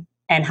boyfriend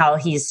and how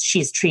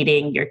she's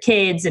treating your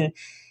kids. And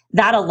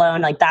that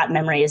alone, like, that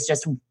memory is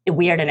just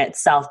weird in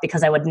itself,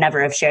 because I would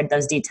never have shared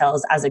those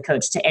details as a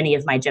coach to any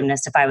of my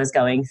gymnasts if I was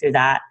going through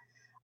that.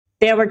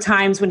 There were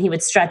times when he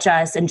would stretch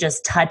us and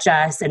just touch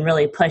us and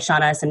really push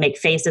on us and make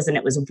faces, and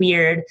it was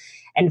weird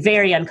and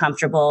very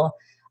uncomfortable.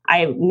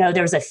 I know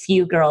there was a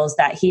few girls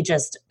that he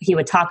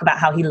would talk about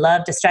how he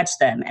loved to stretch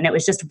them, and it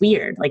was just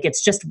weird. Like,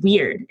 it's just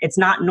weird. It's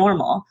not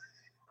normal.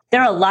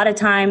 There are a lot of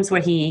times where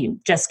he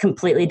just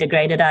completely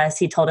degraded us.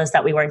 He told us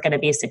that we weren't going to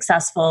be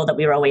successful, that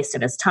we were a waste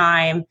of his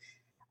time.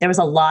 There was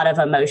a lot of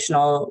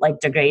emotional, like,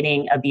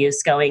 degrading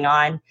abuse going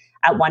on.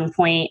 At one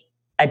point,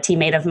 a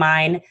teammate of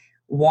mine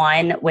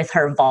won with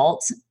her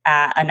vault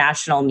at a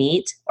national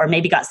meet, or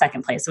maybe got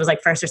second place. It was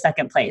like first or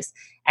second place.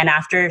 And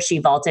after she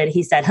vaulted,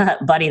 he said,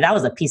 buddy, that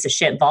was a piece of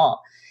shit vault.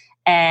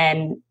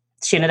 And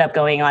she ended up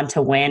going on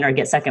to win or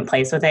get second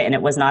place with it. And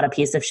it was not a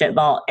piece of shit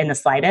vault in the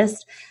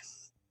slightest.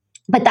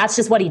 But that's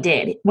just what he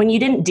did. When you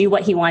didn't do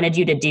what he wanted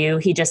you to do,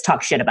 he just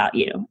talked shit about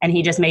you. And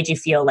he just made you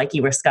feel like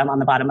you were scum on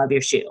the bottom of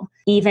your shoe.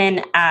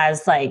 Even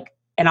as, like,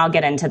 and I'll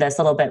get into this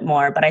a little bit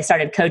more, but I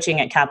started coaching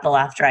at Capital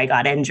after I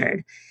got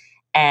injured.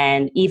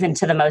 And even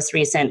to the most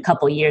recent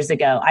couple years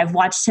ago, I've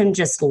watched him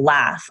just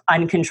laugh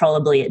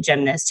uncontrollably at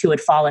gymnasts who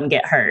would fall and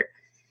get hurt.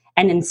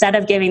 And instead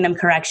of giving them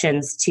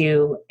corrections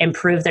to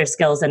improve their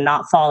skills and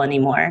not fall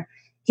anymore,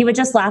 he would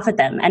just laugh at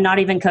them and not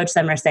even coach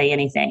them or say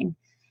anything.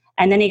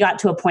 And then he got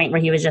to a point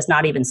where he was just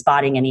not even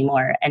spotting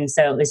anymore. And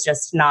so it was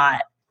just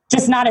not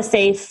a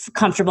safe,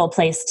 comfortable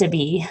place to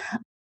be.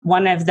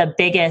 One of the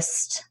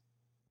biggest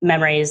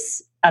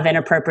memories of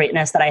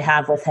inappropriateness that I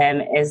have with him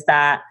is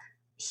that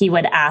he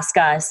would ask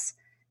us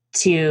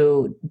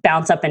to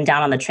bounce up and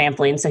down on the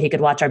trampoline so he could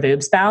watch our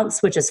boobs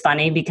bounce, which is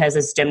funny because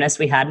as gymnasts,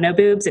 we had no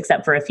boobs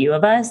except for a few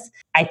of us.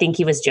 I think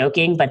he was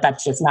joking, but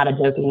that's just not a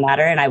joking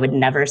matter. And I would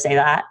never say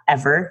that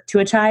ever to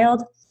a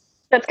child.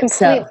 That's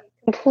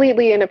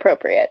completely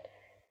inappropriate.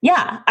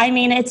 Yeah. I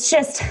mean, it's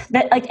just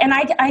that, like, and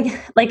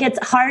I like, it's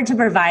hard to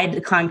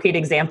provide concrete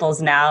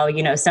examples now,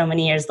 you know, so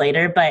many years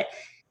later, but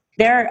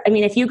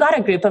if you got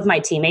a group of my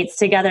teammates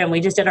together and we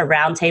just did a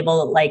round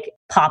table, like,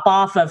 pop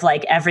off of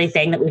like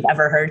everything that we've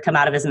ever heard come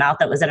out of his mouth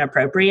that was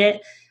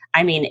inappropriate,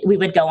 I mean, we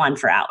would go on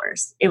for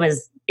hours. It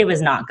was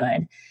not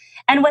good.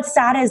 And what's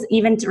sad is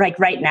even like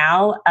right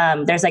now,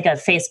 there's like a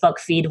Facebook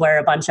feed where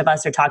a bunch of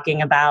us are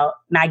talking about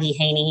Maggie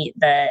Haney,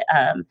 the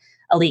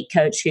elite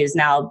coach who's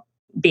now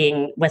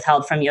being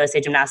withheld from USA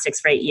Gymnastics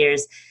for 8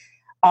 years.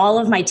 All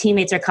of my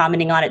teammates are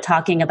commenting on it,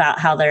 talking about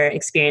how their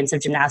experience of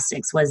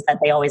gymnastics was that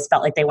they always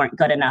felt like they weren't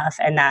good enough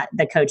and that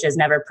the coaches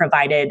never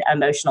provided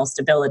emotional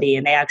stability.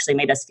 And they actually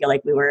made us feel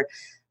like we were,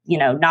 you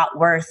know, not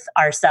worth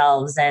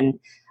ourselves. And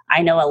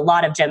I know a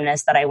lot of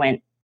gymnasts that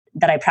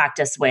I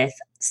practice with,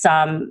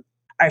 some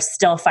are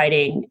still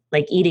fighting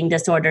like eating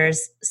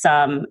disorders.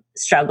 Some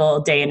struggle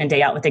day in and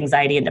day out with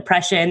anxiety and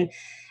depression.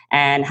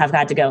 and have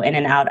had to go in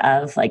and out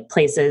of like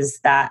places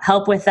that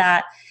help with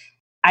that.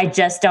 I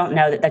just don't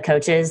know that the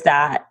coaches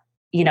that,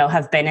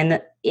 have been in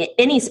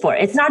any sport,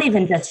 it's not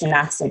even just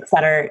gymnastics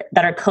that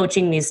are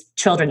coaching these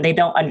children. They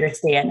don't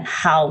understand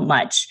how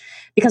much,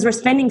 because we're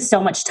spending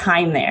so much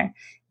time there.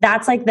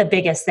 That's like the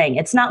biggest thing.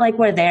 It's not like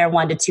we're there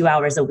 1 to 2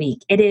 hours a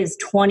week. It is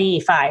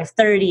 25,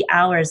 30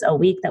 hours a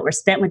week that we're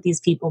spent with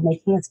these people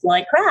making us feel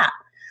like crap.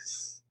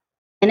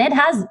 And it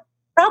has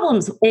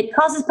problems. It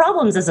causes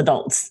problems as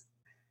adults.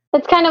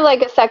 It's kind of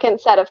like a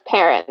second set of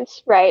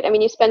parents, right? I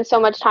mean, you spend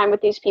so much time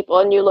with these people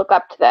and you look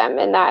up to them,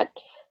 and that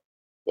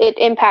it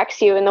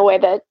impacts you in the way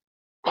that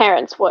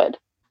parents would.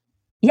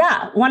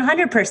 Yeah,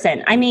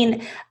 100%. I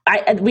mean,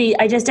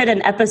 I just did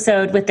an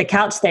episode with the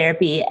couch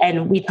therapy,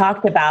 and we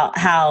talked about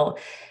how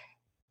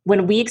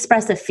when we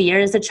express a fear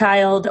as a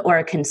child or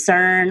a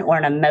concern or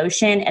an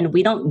emotion, and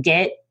we don't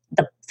get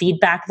the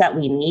feedback that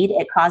we need,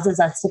 it causes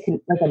us to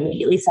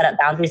immediately set up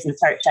boundaries and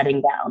start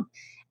shutting down.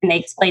 And they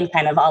explained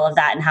kind of all of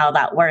that and how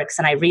that works.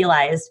 And I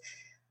realized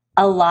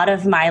a lot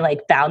of my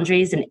like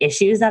boundaries and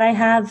issues that I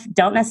have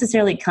don't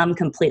necessarily come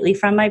completely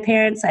from my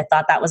parents. I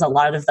thought that was a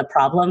lot of the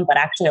problem, but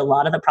actually a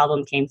lot of the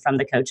problem came from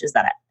the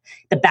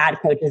bad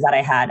coaches that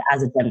I had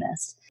as a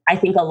gymnast. I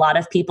think a lot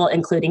of people,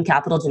 including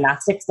Capital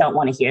Gymnastics, don't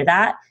want to hear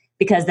that,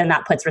 because then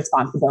that puts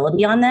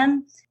responsibility on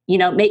them.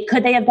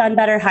 Could they have done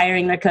better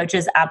hiring their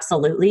coaches?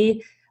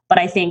 Absolutely. But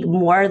I think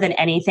more than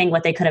anything,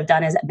 what they could have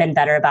done is been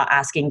better about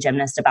asking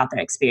gymnasts about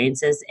their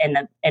experiences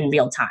in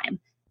real time.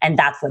 And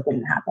that's what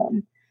didn't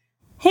happen.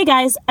 Hey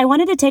guys, I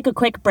wanted to take a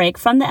quick break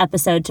from the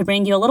episode to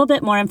bring you a little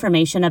bit more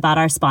information about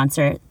our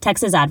sponsor,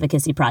 Texas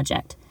Advocacy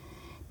Project.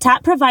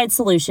 TAP provides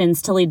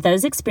solutions to lead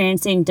those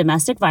experiencing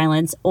domestic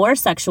violence or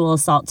sexual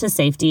assault to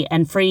safety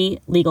and free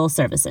legal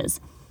services.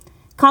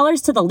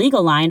 Callers to the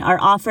legal line are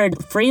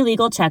offered free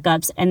legal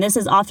checkups, and this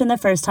is often the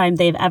first time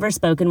they've ever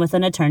spoken with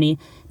an attorney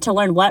to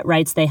learn what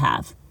rights they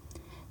have.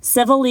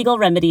 Civil legal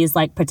remedies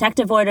like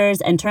protective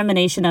orders and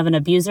termination of an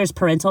abuser's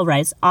parental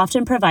rights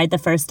often provide the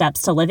first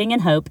steps to living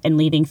in hope and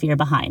leaving fear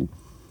behind.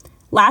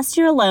 Last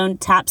year alone,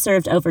 TAP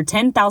served over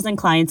 10,000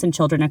 clients and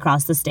children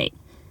across the state.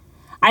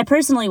 I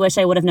personally wish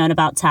I would have known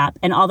about TAP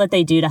and all that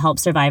they do to help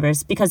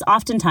survivors, because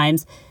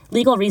oftentimes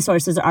legal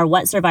resources are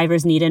what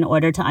survivors need in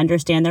order to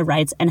understand their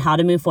rights and how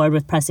to move forward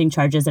with pressing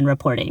charges and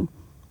reporting.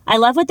 I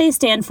love what they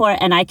stand for,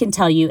 and I can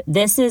tell you,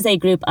 this is a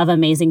group of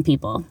amazing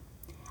people.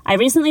 I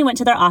recently went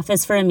to their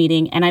office for a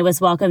meeting, and I was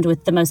welcomed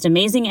with the most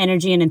amazing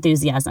energy and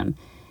enthusiasm.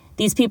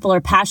 These people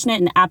are passionate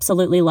and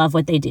absolutely love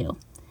what they do.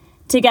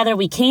 Together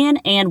we can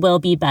and will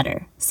be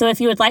better. So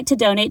if you would like to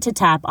donate to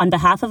TAP on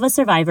behalf of a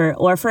survivor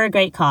or for a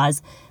great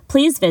cause,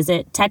 please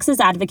visit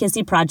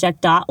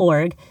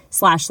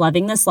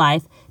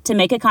texasadvocacyproject.org/lovingthislife to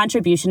make a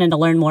contribution and to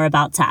learn more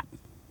about TAP.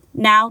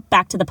 Now,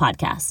 back to the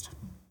podcast.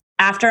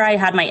 After I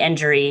had my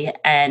injury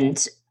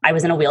and I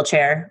was in a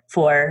wheelchair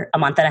for a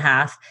month and a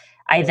half,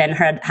 I then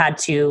had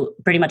to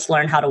pretty much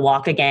learn how to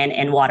walk again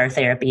in water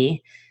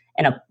therapy,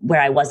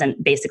 where I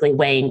wasn't basically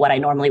weighing what I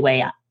normally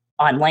weigh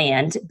on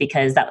land,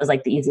 because that was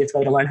like the easiest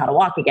way to learn how to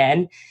walk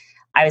again.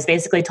 I was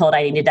basically told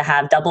I needed to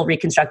have double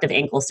reconstructive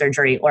ankle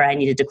surgery or I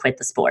needed to quit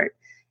the sport.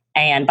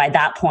 And by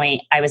that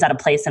point, I was at a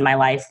place in my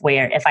life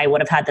where if I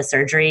would have had the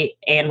surgery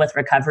and with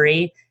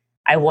recovery,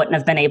 I wouldn't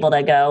have been able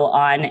to go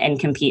on and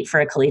compete for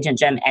a collegiate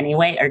gym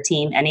anyway, or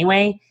team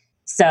anyway.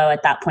 So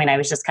at that point, I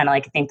was just kind of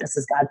like, I think this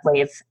is God's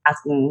way of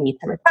asking me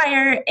to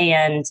retire.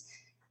 And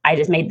I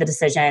just made the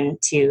decision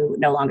to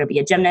no longer be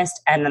a gymnast.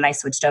 And then I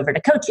switched over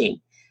to coaching,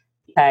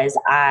 because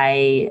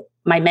my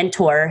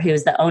mentor,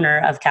 who's the owner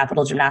of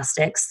Capital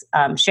Gymnastics,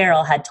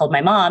 Cheryl, had told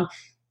my mom,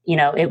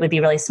 it would be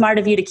really smart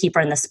of you to keep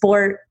her in the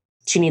sport.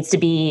 She needs to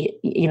be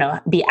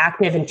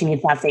active, and she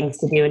needs to have things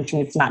to do, and she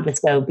needs to not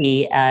just go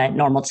be a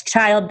normal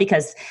child,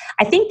 because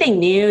I think they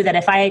knew that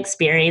if I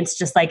experienced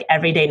just like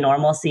everyday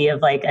normalcy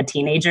of like a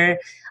teenager,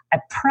 I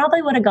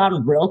probably would have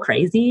gone real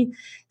crazy.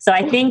 So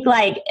I think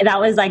like that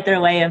was like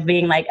their way of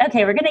being like,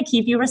 okay, we're going to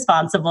keep you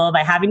responsible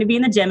by having to be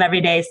in the gym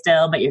every day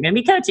still, but you're going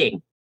to be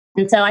coaching.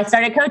 And so I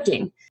started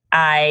coaching.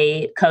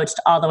 I coached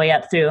all the way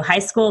up through high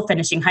school,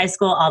 finishing high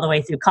school, all the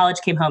way through college,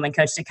 came home and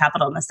coached at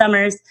Capital in the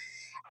summers.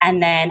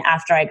 And then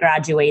after I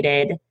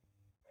graduated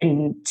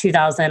in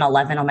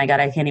 2011, oh my God,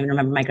 I can't even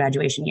remember my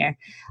graduation year,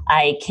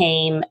 I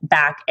came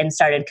back and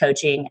started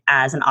coaching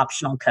as an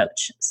optional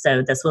coach.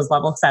 So this was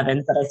level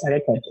 7 that I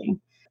started coaching.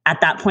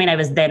 At that point, I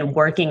was then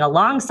working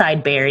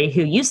alongside Barry,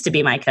 who used to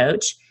be my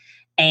coach,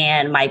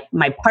 and my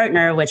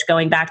partner, which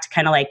going back to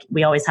kind of like,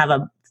 we always have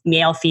a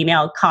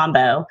male-female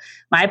combo.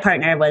 My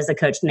partner was a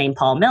coach named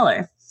Paul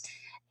Miller.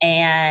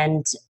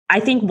 And I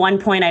think one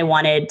point I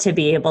wanted to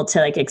be able to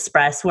like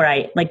express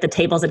where the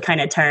tables had kind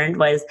of turned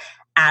was,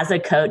 as a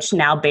coach,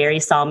 now Barry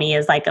saw me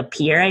as like a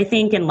peer, I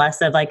think, and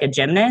less of like a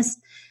gymnast.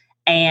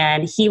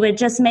 And he would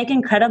just make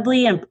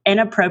incredibly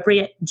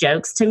inappropriate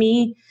jokes to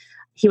me.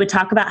 He would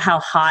talk about how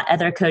hot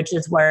other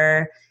coaches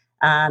were.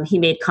 He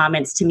made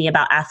comments to me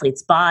about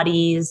athletes'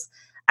 bodies.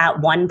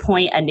 At one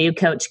point, a new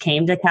coach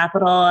came to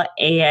Capital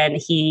and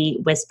he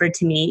whispered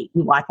to me,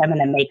 "Watch, I'm going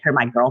to make her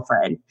my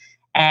girlfriend."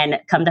 And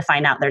come to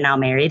find out they're now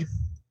married.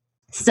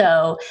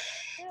 So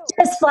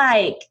just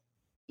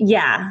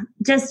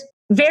just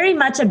very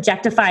much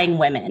objectifying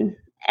women.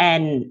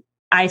 And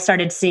I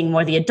started seeing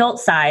more the adult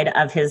side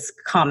of his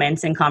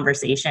comments and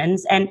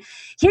conversations. And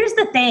here's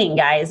the thing,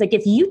 guys, like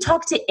if you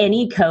talk to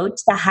any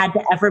coach that had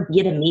to ever be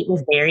at a meet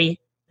with Barry,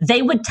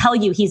 they would tell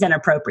you he's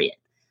inappropriate.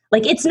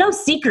 Like it's no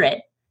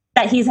secret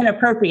that he's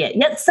inappropriate,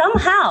 yet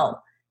somehow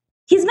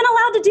he's been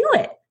allowed to do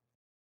it.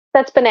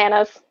 That's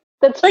bananas.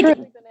 That's like,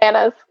 truly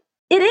bananas.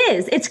 It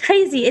is. It's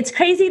crazy. It's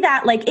crazy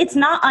that like it's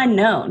not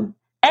unknown.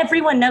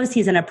 Everyone knows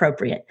he's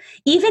inappropriate.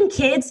 Even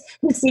kids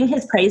who sing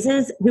his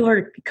praises, who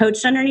are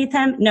coached underneath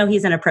him, know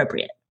he's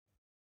inappropriate.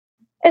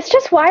 It's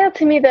just wild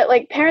to me that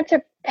like parents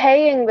are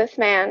paying this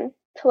man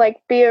to like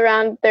be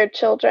around their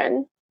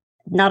children.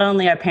 Not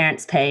only are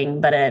parents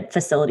paying, but a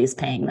facility's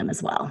paying them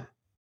as well.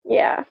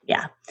 Yeah.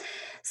 Yeah.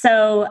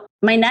 So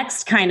my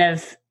next kind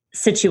of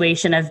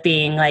situation of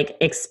being like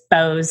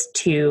exposed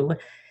to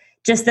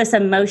just this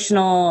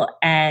emotional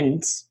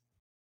and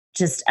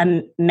just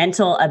a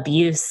mental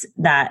abuse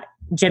that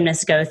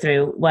gymnasts go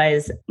through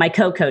was my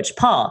co-coach,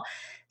 Paul.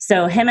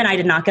 So him and I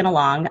did not get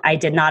along. I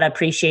did not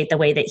appreciate the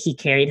way that he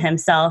carried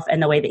himself and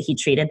the way that he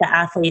treated the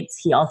athletes.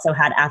 He also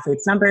had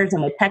athletes' numbers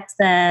and would text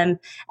them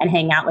and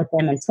hang out with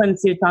them in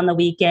swimsuits on the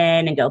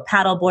weekend and go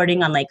paddle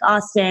boarding on Lake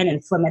Austin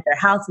and swim at their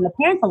house. And the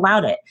parents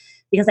allowed it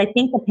because I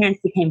think the parents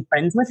became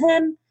friends with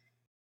him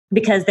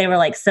because they were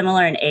like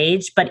similar in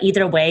age. But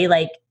either way,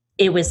 like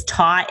it was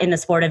taught in the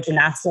sport of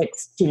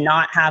gymnastics to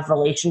not have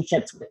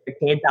relationships with your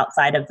kids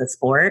outside of the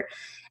sport.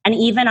 And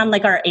even on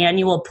like our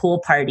annual pool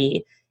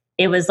party,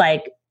 it was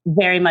like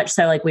very much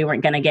so like we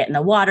weren't going to get in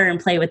the water and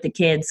play with the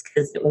kids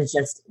because it was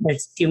just,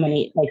 there's too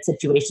many like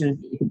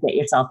situations that you could get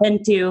yourself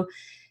into.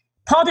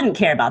 Paul didn't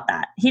care about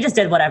that. He just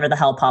did whatever the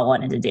hell Paul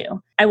wanted to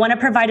do. I want to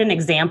provide an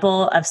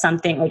example of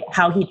something like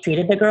how he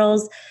treated the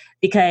girls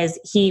because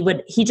he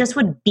just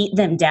would beat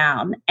them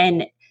down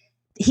and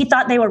he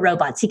thought they were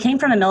robots. He came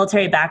from a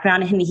military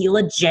background and he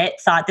legit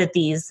thought that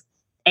these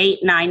 8,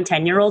 9,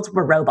 10-year-olds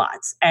were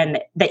robots and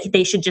that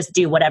they should just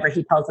do whatever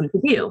he tells them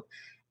to do.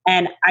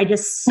 And I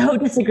just so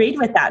disagreed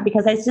with that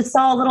because I just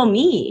saw a little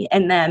me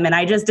in them and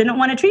I just didn't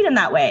want to treat them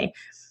that way.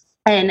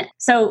 And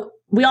so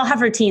we all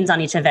have routines on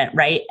each event,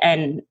 right?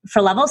 And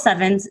for level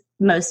 7s,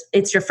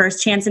 it's your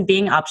first chance at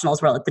being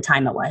optionals, well, at the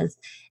time it was.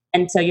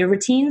 And so your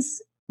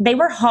routines, they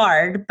were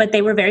hard, but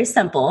they were very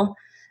simple.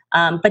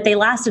 But they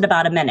lasted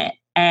about a minute.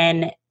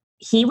 And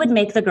he would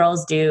make the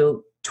girls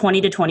do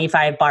 20 to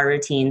 25 bar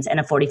routines and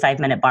a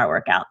 45-minute bar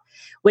workout,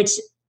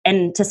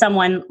 and to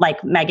someone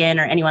like Megan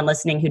or anyone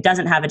listening who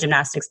doesn't have a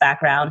gymnastics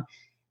background,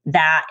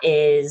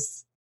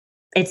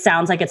 it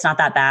sounds like it's not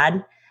that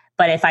bad.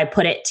 But if I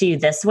put it to you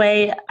this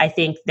way, I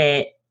think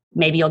that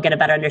maybe you'll get a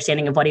better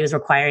understanding of what he was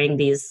requiring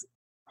these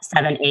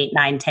 7, 8,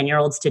 9,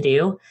 10-year-olds to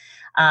do.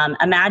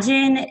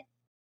 Imagine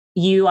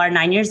you are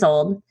 9 years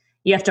old.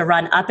 You have to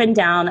run up and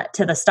down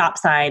to the stop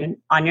sign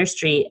on your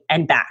street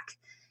and back.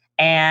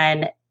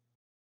 And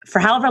for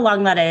however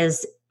long that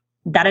is,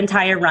 that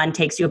entire run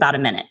takes you about a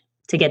minute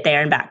to get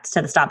there and back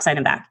to the stop sign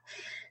and back.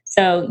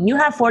 So you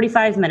have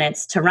 45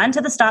 minutes to run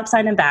to the stop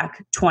sign and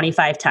back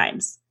 25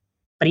 times,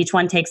 but each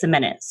one takes a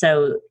minute.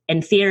 So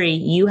in theory,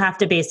 you have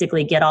to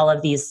basically get all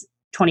of these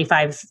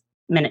 25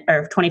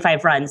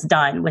 runs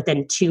done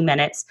within 2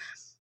 minutes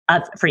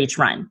for each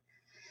run.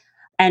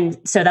 And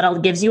so that'll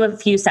gives you a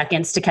few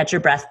seconds to catch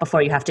your breath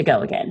before you have to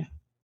go again.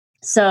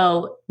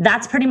 So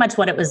that's pretty much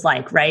what it was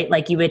like, right?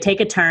 Like you would take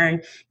a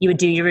turn, you would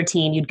do your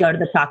routine, you'd go to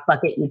the chalk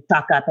bucket, you'd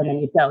chalk up, and then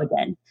you'd go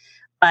again.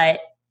 But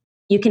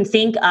you can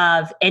think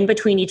of in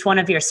between each one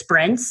of your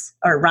sprints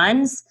or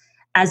runs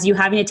as you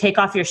having to take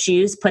off your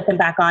shoes, put them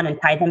back on and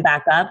tie them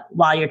back up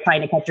while you're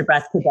trying to catch your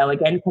breath to go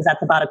again, because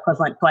that's about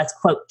equivalent to us,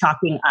 quote,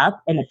 chalking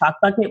up in the chalk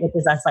bucket, which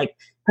is us like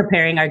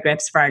preparing our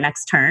grips for our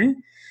next turn.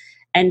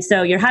 And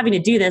so you're having to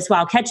do this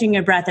while catching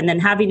your breath and then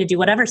having to do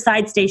whatever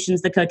side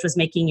stations the coach was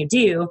making you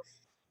do.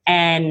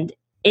 And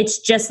it's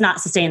just not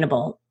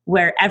sustainable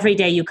where every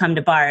day you come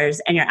to bars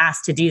and you're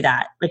asked to do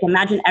that. Like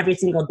imagine every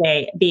single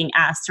day being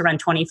asked to run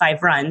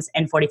 25 runs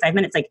in 45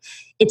 minutes. Like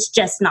it's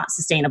just not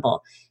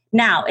sustainable.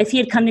 Now, if he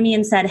had come to me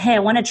and said, hey, I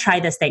want to try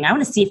this thing. I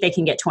want to see if they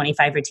can get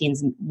 25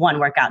 routines in one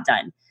workout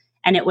done.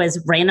 And it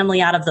was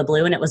randomly out of the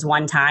blue and it was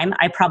one time,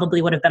 I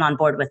probably would have been on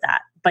board with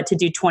that. But to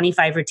do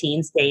 25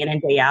 routines day in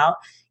and day out,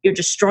 you're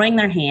destroying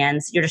their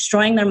hands, you're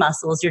destroying their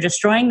muscles, you're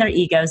destroying their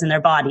egos and their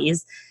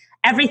bodies.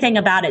 Everything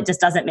about it just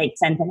doesn't make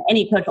sense. And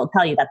any coach will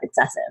tell you that's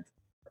excessive.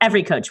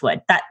 Every coach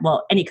would.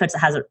 Any coach that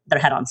has their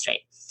head on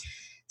straight.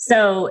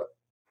 So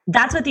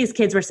that's what these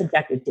kids were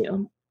subjected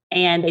to.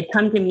 And they'd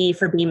come to me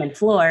for beam and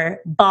floor,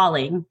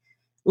 bawling,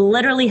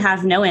 literally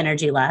have no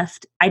energy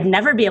left. I'd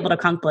never be able to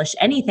accomplish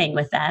anything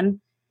with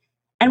them.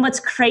 And what's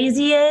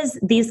crazy is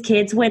these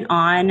kids went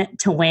on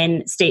to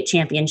win state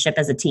championship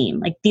as a team.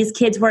 Like these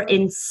kids were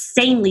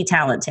insanely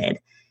talented.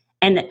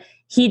 And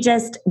he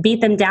just beat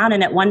them down.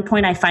 And at one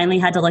point, I finally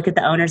had to look at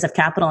the owners of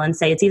Capital and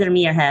say, it's either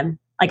me or him.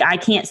 Like I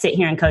can't sit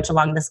here and coach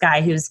along this guy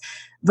who's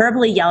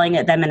verbally yelling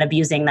at them and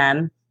abusing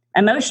them,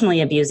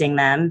 emotionally abusing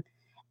them.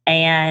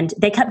 And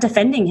they kept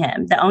defending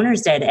him. The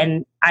owners did.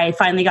 And I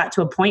finally got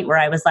to a point where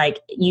I was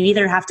like, you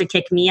either have to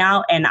kick me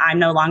out and I'm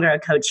no longer a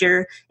coach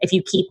here if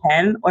you keep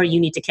him, or you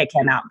need to kick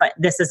him out. But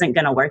this isn't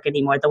going to work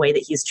anymore, the way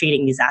that he's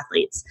treating these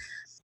athletes.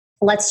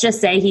 Let's just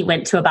say he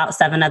went to about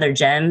 7 other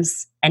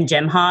gyms and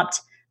gym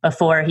hopped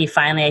before he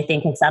finally, I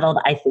think, had settled,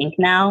 I think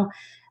now.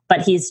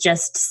 But he's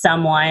just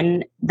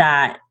someone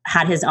that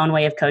had his own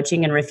way of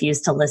coaching and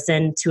refused to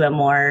listen to a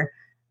more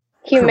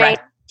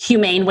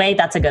humane way.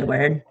 That's a good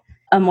word.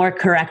 A more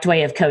correct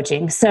way of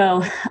coaching.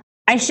 So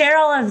I share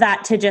all of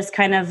that to just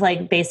kind of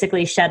like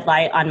basically shed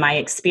light on my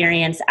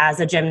experience as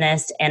a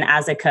gymnast and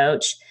as a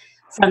coach.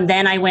 From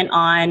then I went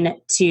on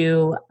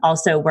to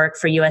also work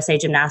for USA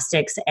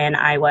Gymnastics, and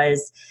I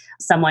was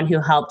someone who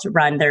helped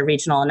run their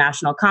regional and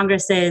national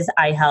congresses.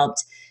 I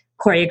helped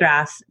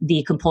choreograph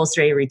the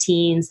compulsory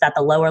routines that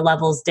the lower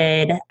levels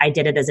did. I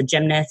did it as a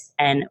gymnast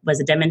and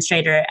was a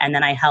demonstrator, and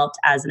then I helped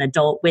as an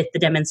adult with the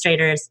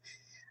demonstrators.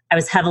 I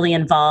was heavily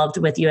involved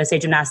with USA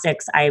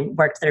Gymnastics. I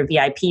worked their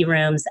VIP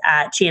rooms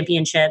at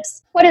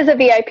championships. What is a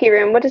VIP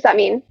room? What does that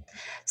mean?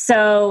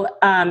 So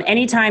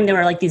anytime there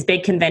were like these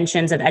big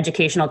conventions of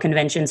educational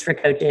conventions for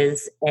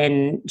coaches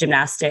in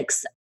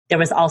gymnastics, there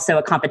was also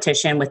a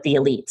competition with the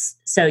elites.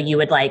 So you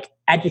would like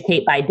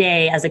educate by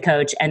day as a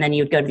coach, and then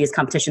you would go to these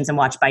competitions and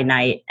watch by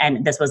night.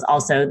 And this was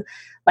also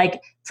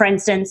like, for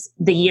instance,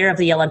 the year of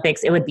the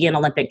Olympics, it would be an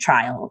Olympic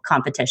trial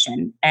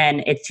competition,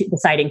 and it's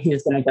deciding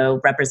who's going to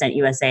go represent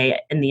USA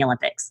in the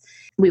Olympics.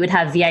 We would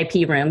have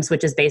VIP rooms,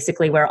 which is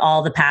basically where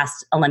all the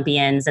past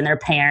Olympians and their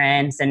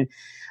parents and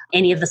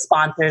any of the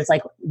sponsors,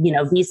 like, you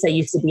know, Visa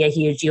used to be a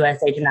huge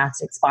USA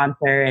Gymnastics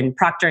sponsor, and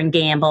Procter and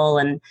Gamble,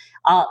 and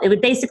all. It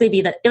would basically be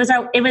it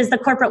was the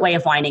corporate way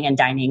of wining and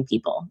dining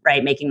people,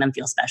 right? Making them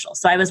feel special.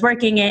 So I was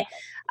working it.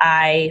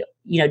 I,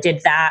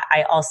 did that.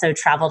 I also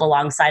traveled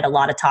alongside a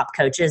lot of top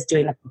coaches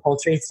doing the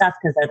compulsory stuff,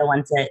 because they're the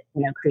ones that,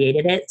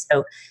 created it.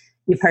 So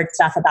you've heard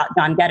stuff about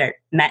John Geddert,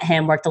 met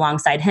him, worked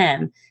alongside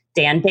him,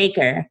 Dan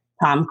Baker,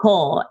 Tom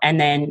Cole, and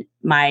then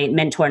my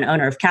mentor and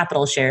owner of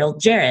Capital, Cheryl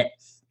Jarrett.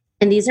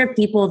 And these are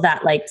people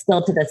that, like,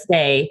 still to this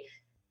day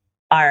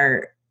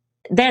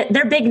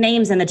they're big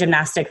names in the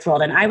gymnastics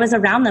world. And I was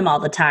around them all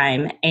the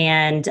time.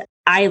 And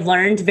I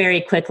learned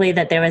very quickly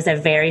that there was a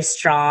very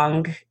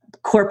strong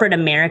corporate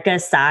America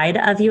side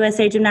of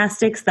USA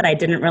Gymnastics that I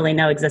didn't really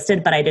know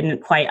existed, but I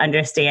didn't quite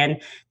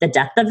understand the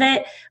depth of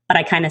it, but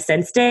I kind of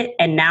sensed it.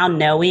 And now,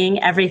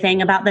 knowing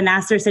everything about the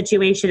Nassar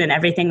situation and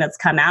everything that's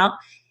come out,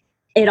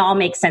 it all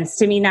makes sense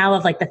to me now,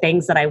 of like the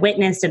things that I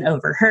witnessed and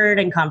overheard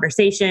in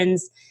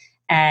conversations.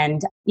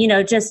 And,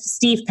 just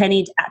Steve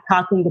Penny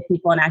talking to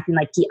people and acting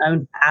like he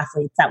owned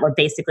athletes that were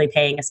basically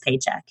paying his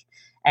paycheck.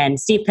 And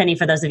Steve Penny,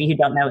 for those of you who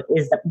don't know,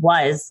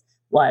 was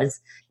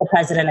the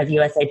president of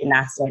USA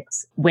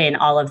Gymnastics when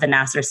all of the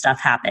Nassar stuff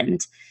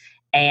happened.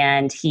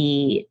 And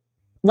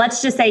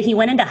let's just say he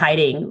went into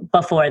hiding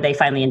before they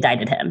finally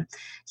indicted him.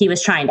 He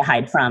was trying to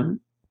hide from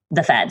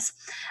the feds.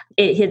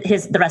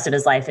 The rest of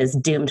his life is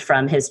doomed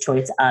from his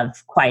choice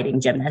of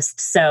quieting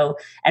gymnasts,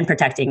 and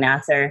protecting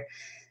Nassar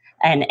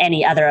and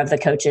any other of the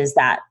coaches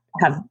that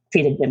have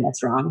treated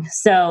gymnasts wrong.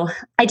 So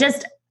I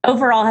just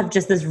overall have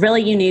just this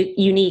really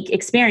unique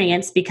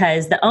experience,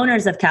 because the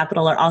owners of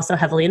Capital are also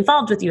heavily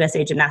involved with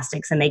USA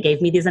Gymnastics, and they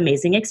gave me these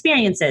amazing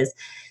experiences.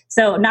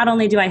 So not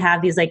only do I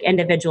have these like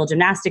individual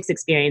gymnastics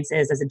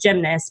experiences as a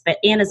gymnast,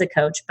 and as a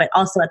coach, but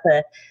also at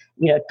the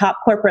top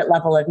corporate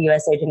level of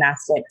USA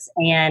Gymnastics.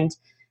 And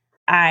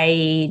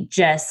I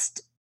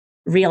just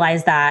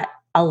realized that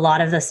a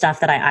lot of the stuff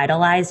that I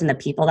idolized and the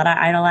people that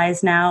I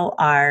idolize now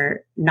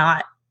are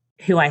not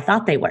who I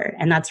thought they were.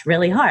 And that's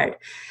really hard.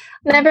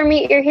 Never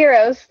meet your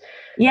heroes.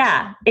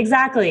 Yeah,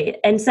 exactly.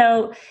 And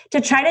so to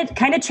try to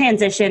kind of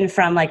transition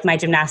from like my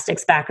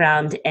gymnastics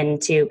background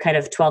into kind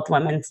of 12th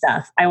women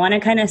stuff, I want to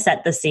kind of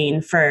set the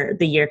scene for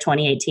the year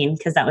 2018,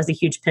 because that was a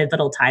huge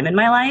pivotal time in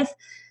my life.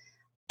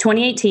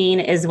 2018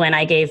 is when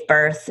I gave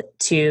birth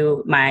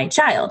to my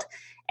child,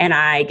 and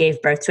I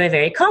gave birth to a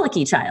very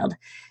colicky child.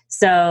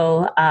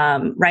 So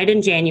right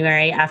in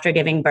January, after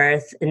giving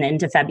birth and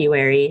into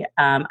February,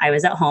 I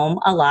was at home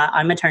a lot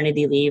on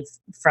maternity leave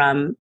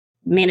from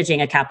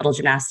managing a Capital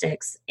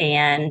Gymnastics.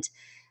 And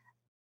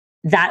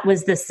that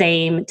was the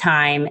same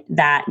time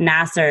that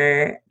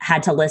Nassar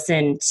had to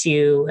listen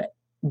to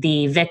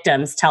the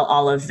victims tell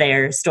all of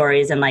their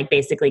stories and like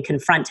basically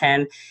confront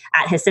him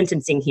at his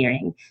sentencing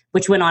hearing,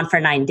 which went on for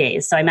 9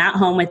 days. So I'm at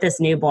home with this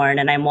newborn,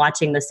 and I'm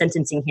watching the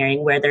sentencing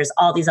hearing where there's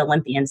all these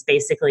Olympians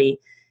basically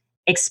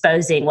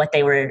exposing what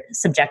they were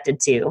subjected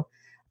to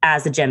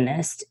as a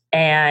gymnast.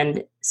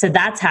 And so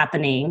that's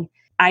happening.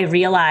 I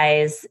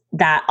realize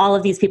that all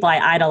of these people I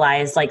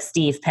idolized, like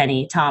Steve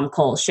Penny, Tom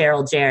Cole,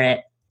 Cheryl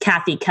Jarrett,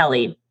 Kathy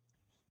Kelly,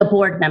 the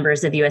board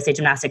members of USA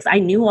Gymnastics, I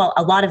knew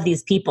a lot of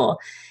these people.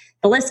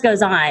 The list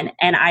goes on,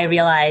 and I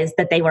realized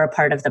that they were a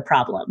part of the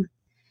problem.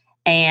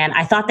 And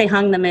I thought they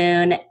hung the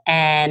moon.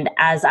 And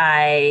as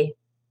I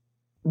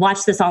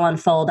watched this all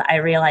unfold, I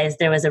realized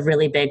there was a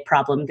really big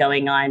problem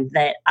going on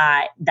that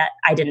I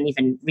didn't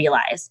even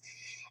realize.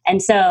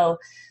 And so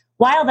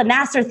while the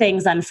Nassar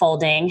thing's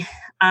unfolding,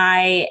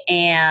 I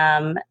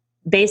am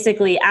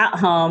basically at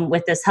home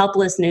with this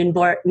helpless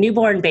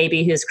newborn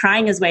baby who's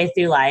crying his way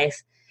through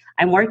life.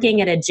 I'm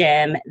working at a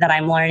gym that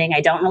I'm learning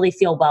I don't really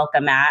feel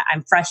welcome at.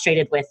 I'm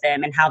frustrated with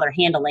them and how they're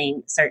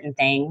handling certain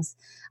things.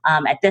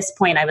 At this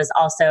point, I was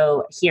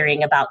also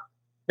hearing about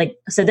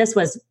this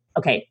was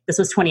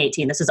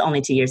 2018. This was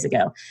only 2 years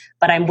ago.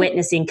 But I'm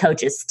witnessing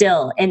coaches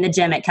still in the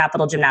gym at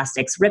Capital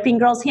Gymnastics, ripping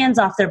girls' hands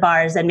off their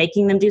bars and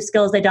making them do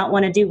skills they don't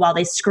want to do while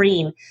they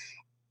scream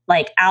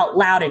out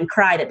loud and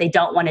cry that they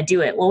don't want to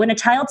do it. Well, when a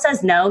child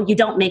says no, you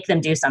don't make them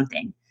do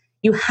something.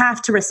 You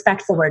have to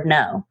respect the word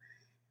no.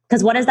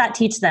 Because what does that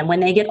teach them?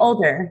 When they get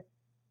older,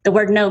 the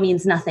word no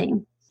means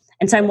nothing.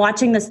 And so I'm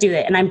watching this do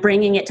it and I'm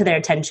bringing it to their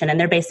attention. And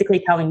they're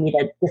basically telling me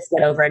to just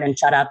get over it and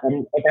shut up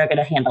and they're going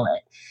to handle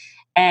it.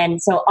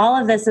 And so all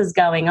of this is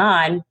going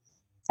on.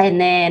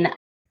 And then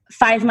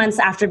 5 months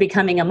after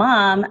becoming a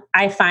mom,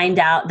 I find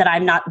out that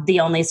I'm not the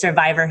only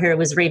survivor who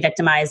was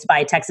re-victimized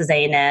by Texas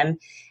A&M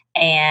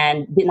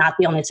and not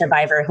the only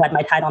survivor who had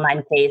my Title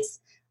IX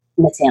case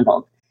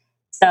mishandled.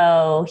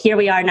 So here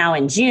we are now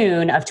in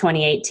June of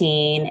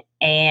 2018,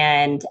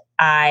 and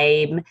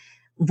I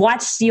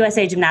watched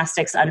USA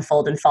Gymnastics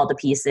unfold and fall to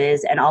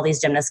pieces, and all these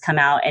gymnasts come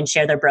out and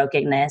share their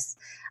brokenness.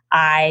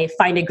 I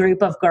find a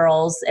group of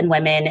girls and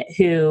women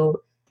who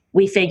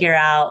we figure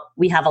out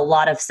we have a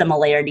lot of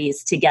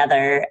similarities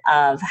together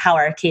of how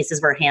our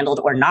cases were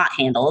handled or not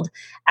handled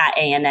at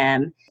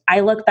A&M. I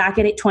look back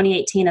at it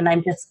 2018 and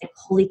I'm just like,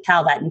 holy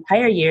cow, that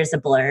entire year is a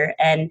blur.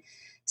 And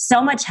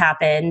so much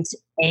happened.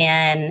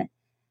 And,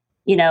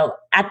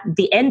 at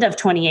the end of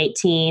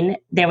 2018,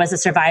 there was a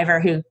survivor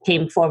who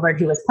came forward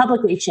who was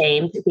publicly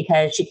shamed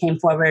because she came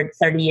forward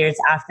 30 years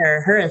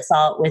after her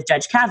assault with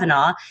Judge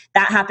Kavanaugh.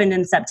 That happened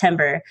in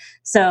September.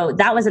 So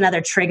that was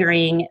another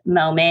triggering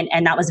moment.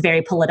 And that was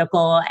very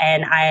political.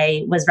 And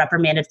I was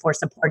reprimanded for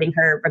supporting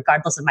her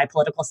regardless of my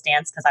political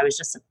stance because I was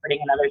just supporting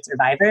another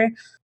survivor.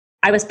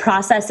 I was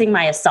processing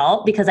my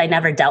assault because I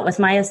never dealt with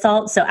my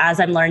assault. So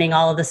as I'm learning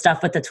all of the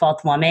stuff with the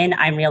 12th woman,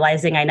 I'm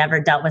realizing I never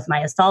dealt with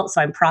my assault.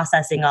 So I'm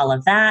processing all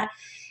of that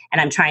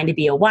and I'm trying to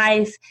be a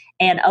wife.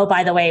 And oh,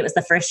 by the way, it was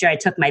the first year I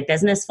took my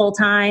business full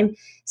time.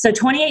 So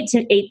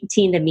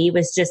 2018 to me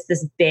was just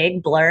this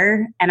big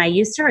blur. And I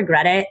used to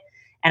regret it.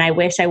 And I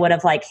wish I would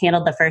have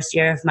handled the first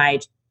year of my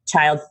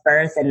child's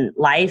birth and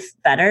life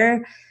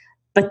better.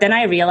 But then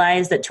I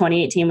realized that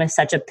 2018 was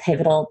such a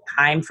pivotal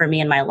time for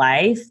me in my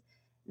life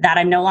that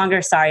I'm no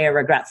longer sorry or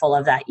regretful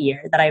of that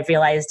year, that I've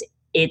realized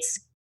it's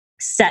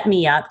set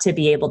me up to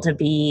be able to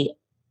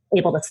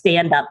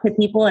stand up to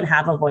people and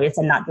have a voice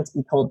and not just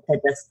be told to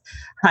just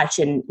hush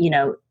and,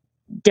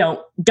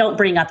 don't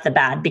bring up the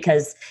bad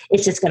because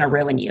it's just going to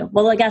ruin you.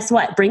 Well, guess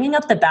what? Bringing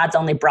up the bad's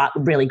only brought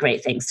really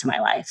great things to my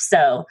life.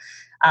 So,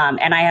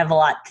 and I have a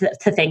lot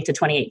to thank to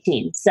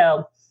 2018.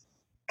 So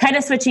kind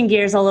of switching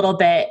gears a little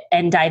bit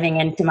and diving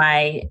into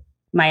my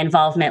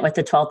involvement with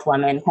the 12th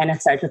woman kind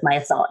of starts with my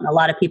assault. And a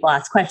lot of people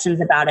ask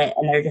questions about it.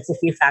 And there are just a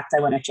few facts I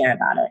want to share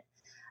about it.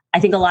 I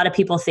think a lot of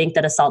people think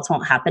that assaults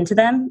won't happen to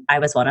them. I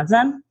was one of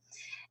them.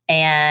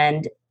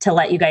 And to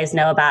let you guys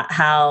know about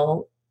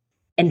how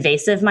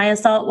invasive my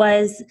assault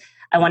was,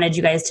 I wanted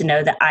you guys to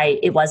know that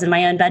it was in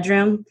my own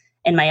bedroom,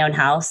 in my own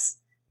house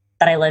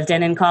that I lived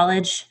in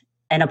college,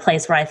 in a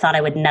place where I thought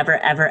I would never,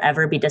 ever,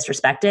 ever be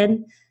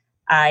disrespected.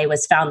 I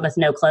was found with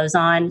no clothes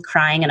on,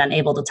 crying and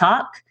unable to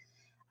talk.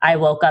 I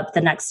woke up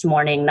the next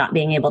morning not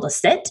being able to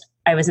sit.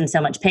 I was in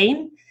so much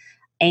pain.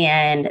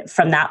 And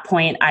from that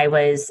point, I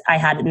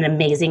had an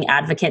amazing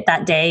advocate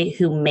that day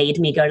who made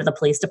me go to the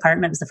police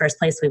department. It was the first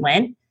place we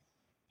went.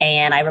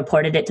 And I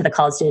reported it to the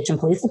College Station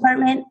Police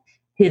Department,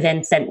 who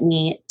then sent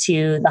me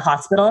to the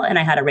hospital. And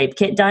I had a rape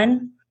kit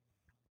done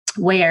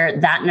where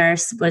that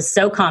nurse was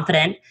so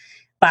confident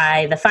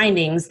by the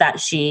findings that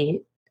she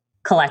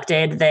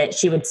collected that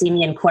she would see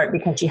me in court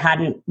because she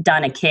hadn't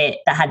done a kit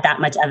that had that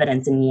much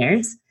evidence in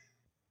years.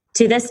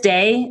 To this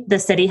day, the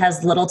city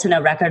has little to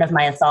no record of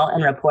my assault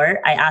and report.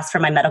 I asked for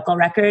my medical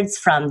records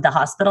from the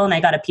hospital and I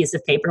got a piece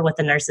of paper with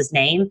the nurse's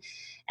name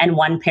and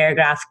one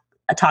paragraph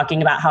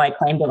talking about how I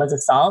claimed it was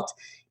assault.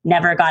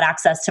 Never got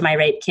access to my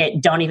rape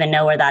kit. Don't even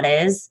know where that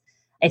is.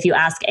 If you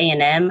ask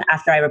A&M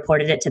after I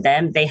reported it to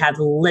them, they have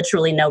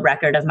literally no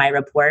record of my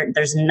report.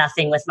 There's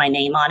nothing with my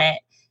name on it.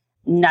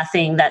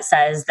 Nothing that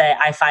says that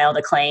I filed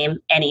a claim,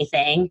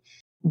 anything.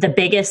 The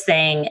biggest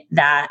thing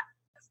that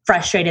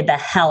frustrated the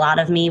hell out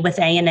of me with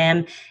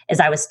A&M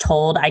is I was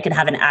told I could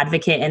have an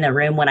advocate in the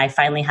room when I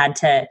finally had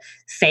to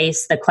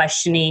face the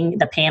questioning,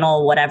 the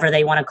panel, whatever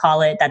they want to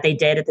call it, that they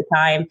did at the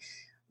time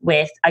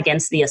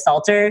against the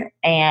assaulter.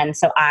 And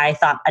so I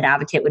thought an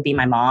advocate would be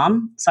my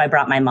mom. So I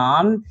brought my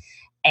mom,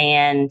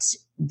 and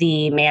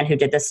the man who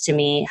did this to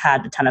me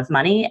had a ton of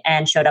money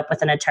and showed up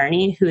with an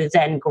attorney who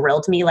then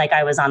grilled me like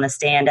I was on the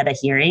stand at a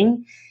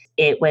hearing.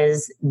 It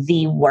was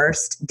the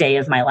worst day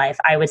of my life.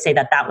 I would say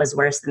that was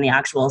worse than the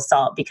actual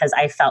assault because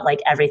I felt like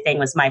everything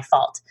was my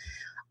fault.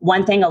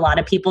 One thing a lot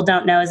of people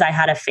don't know is I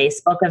had a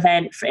Facebook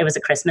event. It was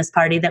a Christmas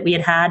party that we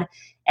had,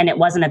 and it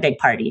wasn't a big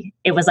party.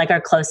 It was like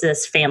our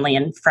closest family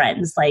and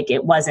friends. Like,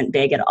 it wasn't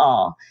big at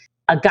all.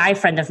 a guy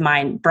friend of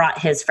mine brought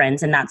his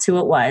friends, and that's who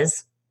it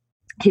was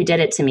who did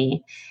it to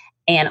me.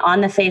 And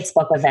on the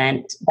Facebook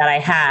event that I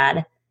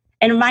had,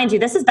 and mind you,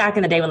 this is back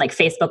in the day when like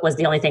Facebook was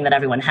the only thing that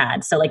everyone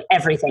had. So like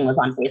everything was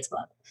on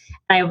Facebook.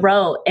 And I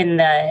wrote in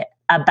the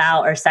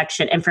about or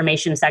section,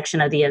 information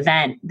section of the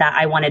event, that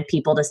I wanted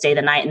people to stay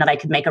the night and that I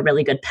could make a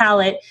really good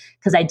palate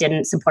because I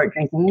didn't support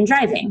drinking and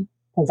driving,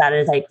 because that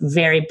is like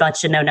very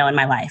much a no-no in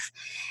my life.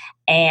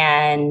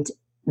 And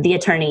the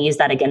attorney used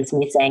that against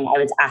me, saying I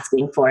was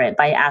asking for it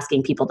by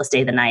asking people to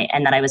stay the night,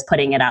 and that I was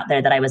putting it out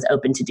there that I was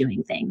open to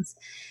doing things.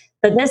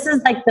 So this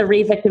is like the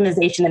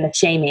re-victimization and the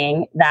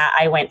shaming that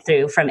I went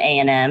through from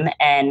A&M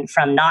and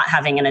from not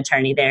having an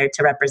attorney there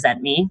to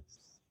represent me.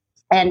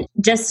 And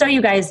just so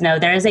you guys know,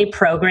 there is a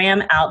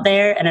program out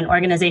there and an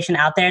organization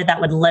out there that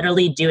would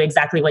literally do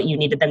exactly what you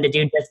needed them to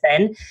do just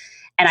then.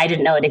 And I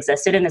didn't know it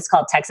existed. And it's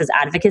called Texas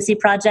Advocacy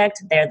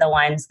Project. They're the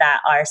ones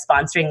that are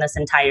sponsoring this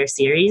entire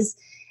series.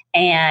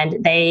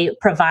 And they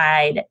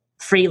provide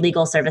free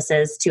legal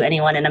services to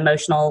anyone in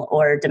emotional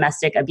or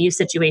domestic abuse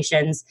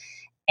situations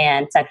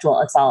and sexual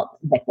assault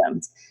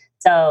victims.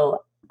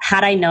 So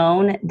had I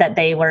known that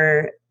they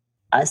were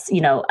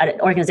an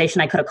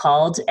organization I could have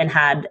called and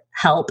had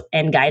help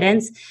and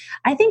guidance,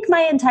 I think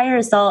my entire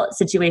assault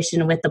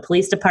situation with the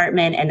police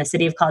department and the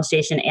city of College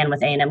Station and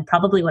with A&M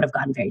probably would have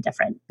gotten very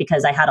different,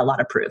 because I had a lot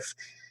of proof,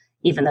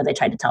 even though they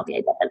tried to tell me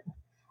I didn't.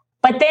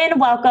 But then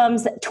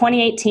welcomes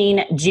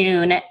 2018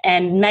 June,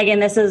 and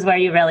Megan, this is where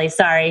you really,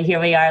 sorry, here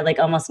we are like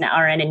almost an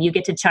hour in, and you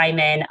get to chime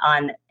in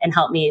on and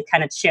help me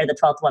kind of share the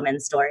 12th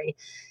Woman story.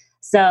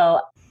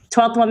 So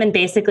 12th Woman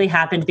basically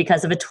happened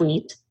because of a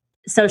tweet.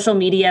 Social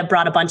media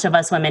brought a bunch of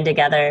us women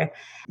together.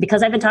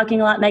 Because I've been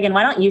talking a lot, Megan,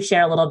 why don't you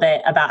share a little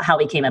bit about how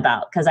we came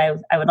about? Because I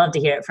would love to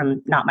hear it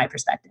from not my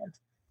perspective.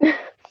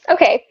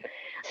 Okay.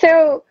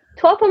 So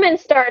 12th Woman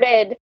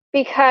started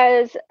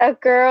because a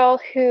girl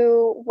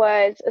who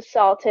was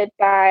assaulted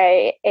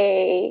by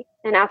an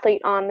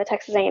athlete on the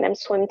Texas A&M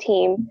swim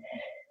team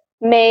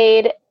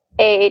made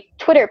a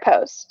Twitter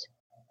post.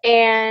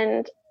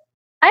 And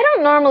I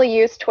don't normally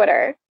use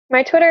Twitter.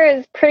 My Twitter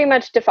is pretty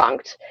much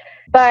defunct.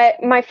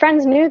 But my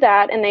friends knew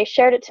that, and they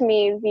shared it to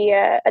me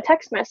via a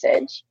text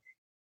message.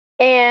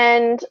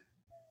 And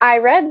I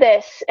read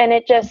this, and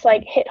it just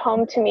like hit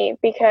home to me,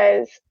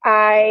 because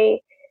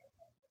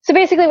so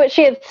basically what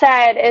she had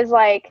said is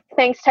like,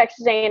 thanks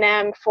Texas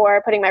A&M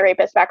for putting my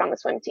rapist back on the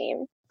swim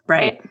team.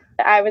 Right.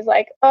 And I was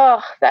like,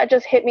 oh, that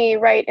just hit me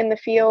right in the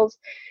feels,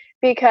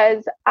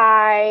 because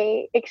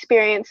I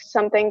experienced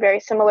something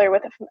very similar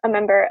with a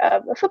member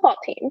of the football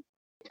team.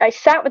 I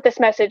sat with this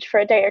message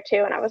for a day or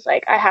two, and I was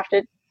like, I have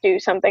to do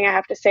something. I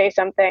have to say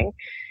something.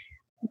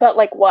 But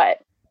like what?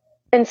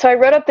 And so I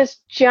wrote up this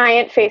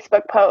giant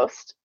Facebook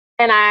post,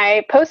 and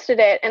I posted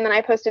it, and then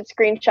I posted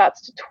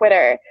screenshots to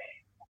Twitter,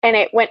 and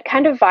it went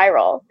kind of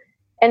viral.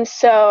 And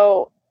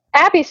so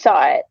Abby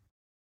saw it,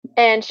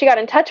 and she got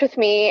in touch with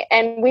me,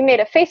 and we made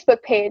a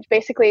Facebook page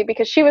basically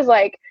because she was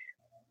like,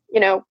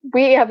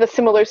 we have a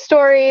similar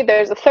story.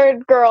 There's a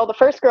third girl, the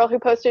first girl who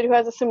posted, who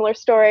has a similar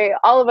story.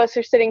 All of us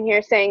are sitting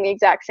here saying the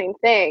exact same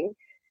thing.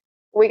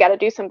 We got to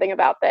do something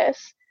about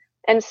this.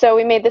 And so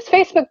we made this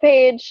Facebook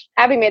page.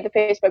 Abby made the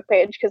Facebook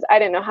page because I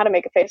didn't know how to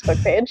make a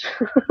Facebook page.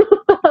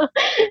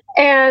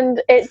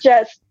 And it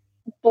just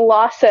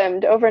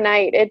blossomed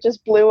overnight. It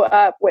just blew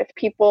up with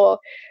people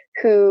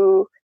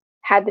who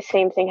had the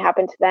same thing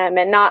happen to them,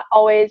 and not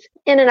always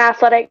in an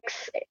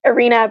athletics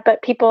arena,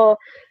 but people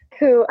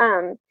who,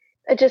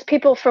 just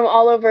people from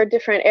all over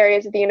different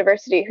areas of the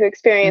university who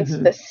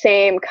experienced the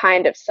same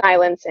kind of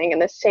silencing and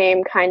the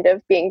same kind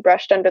of being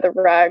brushed under the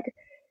rug.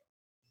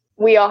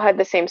 We all had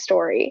the same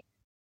story.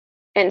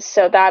 And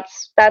so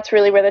that's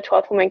really where the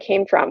 12th Woman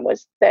came from,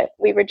 was that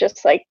we were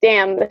just like,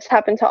 damn, this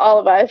happened to all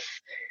of us.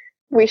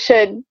 We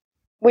should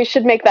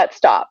make that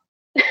stop.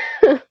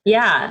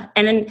 Yeah.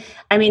 And then,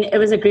 it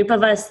was a group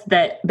of us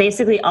that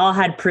basically all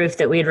had proof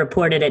that we had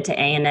reported it to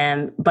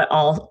A&M, but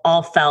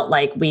all felt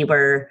like we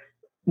were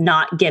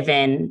not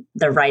given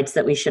the rights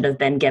that we should have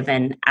been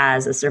given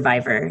as a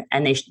survivor.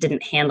 And they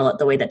didn't handle it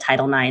the way that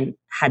Title IX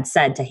had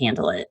said to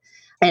handle it.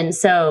 And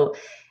so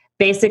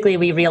basically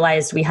we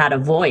realized we had a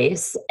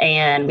voice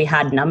and we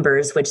had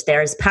numbers, which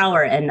there's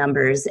power in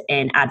numbers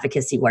in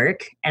advocacy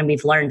work. And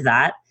we've learned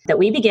that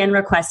we began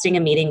requesting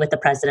a meeting with the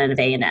president of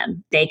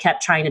A&M. They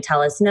kept trying to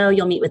tell us, no,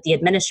 you'll meet with the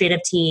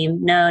administrative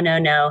team.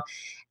 No.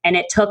 And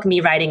it took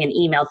me writing an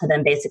email to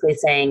them basically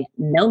saying,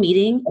 no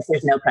meeting if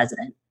there's no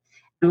president.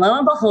 And lo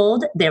and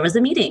behold, there was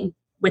a meeting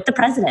with the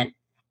president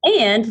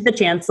and the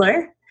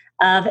chancellor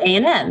of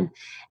A&M.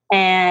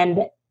 And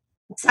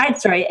side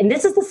story, and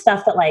this is the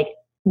stuff that like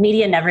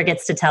media never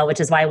gets to tell, which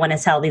is why I want to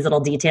tell these little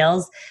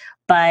details.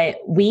 But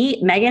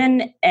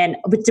Megan and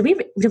did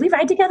we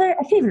ride together?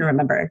 I can't even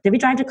remember. Did we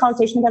drive to College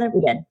Station together?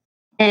 We did.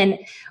 And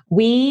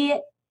we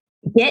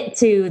get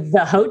to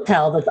the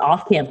hotel that's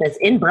off campus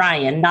in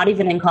Bryan, not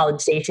even in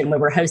College Station, where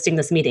we're hosting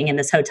this meeting in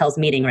this hotel's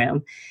meeting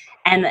room.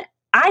 And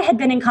I had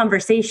been in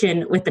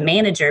conversation with the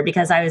manager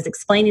because I was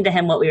explaining to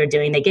him what we were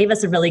doing. They gave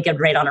us a really good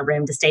rate on a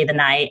room to stay the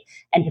night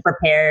and to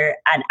prepare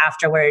and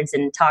afterwards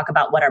and talk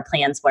about what our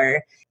plans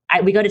were.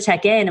 We go to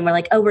check in and we're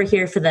like, oh, we're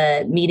here for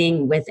the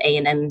meeting with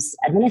A&M's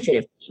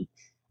administrative team.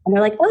 And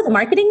they're like, oh, the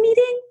marketing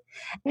meeting?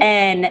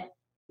 And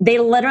they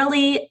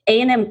literally,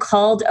 A&M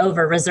called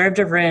over, reserved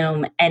a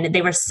room, and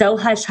they were so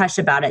hush-hush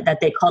about it that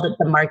they called it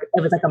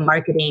it was like a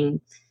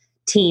marketing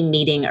team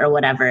meeting or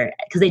whatever,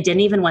 because they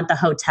didn't even want the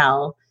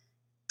hotel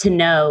to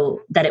know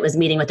that it was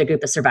meeting with a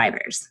group of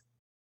survivors.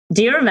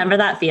 Do you remember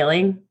that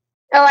feeling?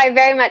 Oh, I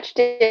very much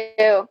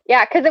do.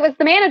 Yeah, because it was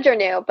the manager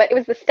knew, but it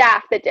was the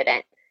staff that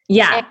didn't.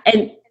 Yeah.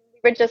 And we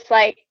were just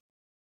like,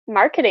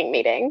 marketing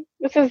meeting?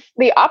 This is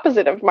the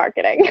opposite of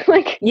marketing.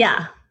 Like,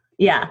 yeah.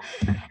 Yeah.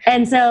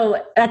 And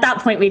so at that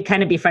point, we'd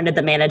kind of befriended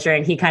the manager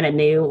and he kind of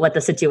knew what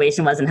the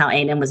situation was and how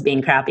A&M was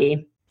being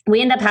crappy.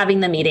 We ended up having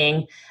the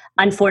meeting.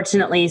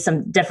 Unfortunately,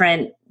 some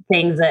different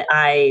things that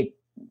I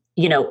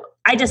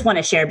just want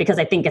to share because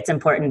I think it's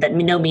important that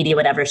no media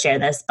would ever share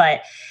this.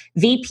 But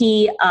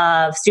VP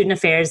of Student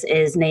Affairs,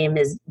 his name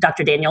is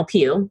Dr. Daniel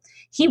Pugh.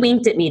 He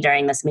winked at me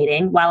during this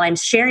meeting while I'm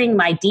sharing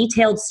my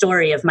detailed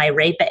story of my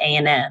rape at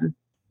A&M.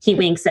 He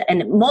winks at,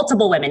 and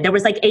multiple women. There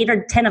was like 8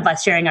 or 10 of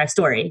us sharing our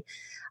story.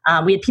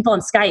 We had people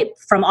on Skype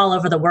from all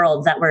over the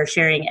world that were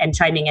sharing and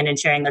chiming in and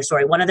sharing their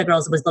story. One of the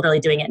girls was literally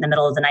doing it in the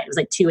middle of the night. It was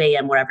like 2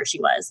 a.m. wherever she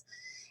was.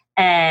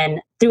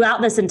 And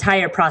throughout this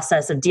entire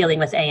process of dealing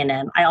with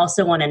A&M, I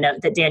also want to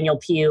note that Daniel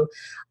Pugh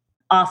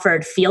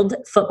offered field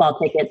football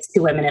tickets to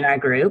women in our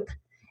group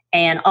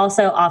and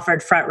also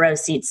offered front row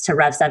seats to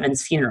Rev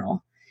 7's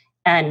funeral.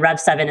 And Rev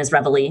 7 is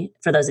Reveille,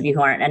 for those of you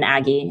who aren't an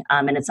Aggie.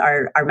 And it's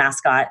our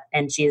mascot.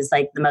 And she's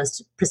like the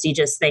most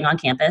prestigious thing on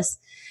campus.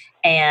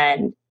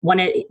 And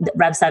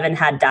Rev 7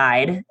 had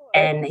died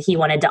and he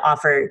wanted to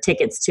offer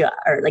tickets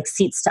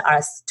seats to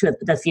us to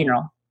the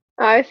funeral.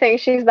 I think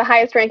she's the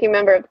highest ranking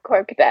member of the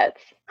Corps of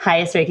Cadets.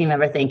 Highest ranking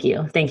member. Thank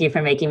you. Thank you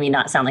for making me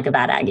not sound like a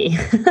bad Aggie.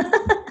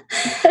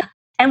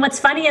 And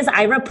what's funny is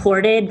I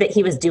reported that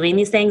he was doing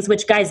these things,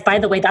 which, guys, by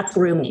the way, that's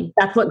grooming.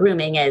 That's what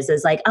grooming is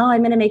like, oh,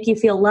 I'm going to make you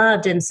feel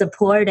loved and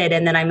supported.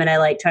 And then I'm going to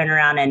like turn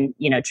around and,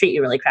 treat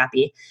you really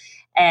crappy.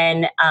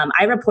 And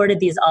I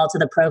reported these all to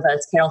the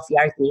provost, Carol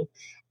Fiarchi.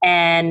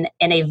 And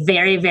in a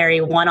very, very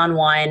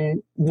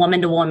one-on-one,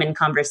 woman-to-woman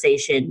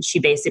conversation, she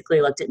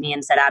basically looked at me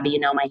and said, Abby,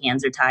 my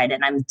hands are tied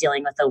and I'm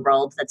dealing with a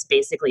world that's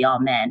basically all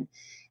men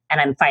and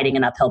I'm fighting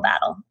an uphill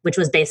battle, which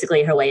was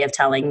basically her way of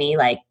telling me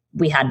like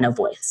we had no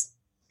voice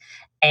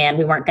and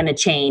we weren't going to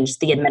change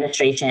the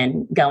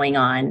administration going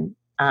on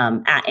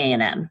at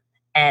A&M.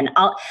 And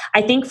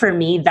I think for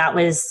me, that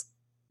was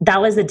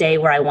the day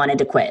where I wanted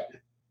to quit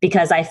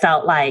because I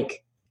felt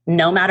like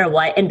no matter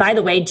what. And by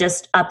the way,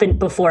 just up and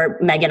before,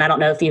 Megan, I don't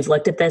know if you've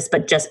looked at this,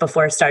 but just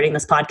before starting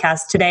this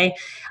podcast today,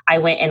 I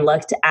went and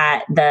looked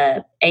at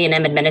the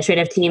A&M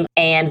administrative team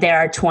and there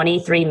are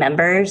 23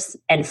 members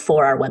and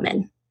 4 are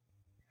women.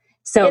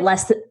 So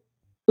less than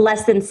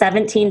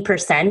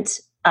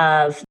 17%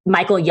 of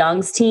Michael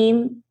Young's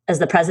team as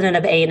the president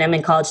of A&M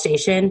in College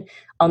Station,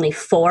 only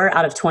 4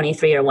 out of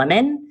 23 are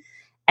women.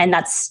 And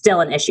that's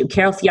still an issue.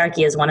 Carol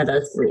Fiarchi is one of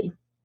those 3.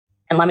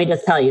 And let me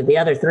just tell you, the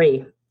other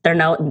 3,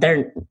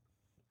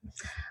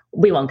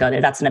 we won't go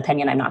there. That's an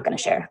opinion I'm not going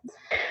to share.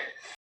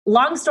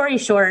 Long story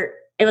short,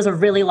 it was a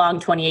really long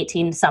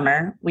 2018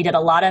 summer. We did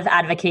a lot of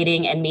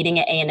advocating and meeting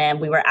at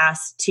A&M. We were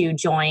asked to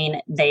join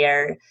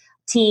their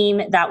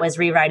team that was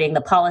rewriting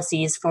the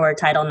policies for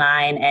Title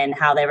IX and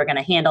how they were going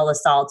to handle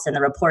assaults and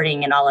the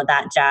reporting and all of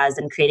that jazz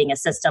and creating a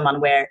system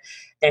on where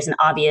there's an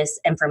obvious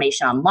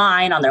information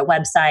online on their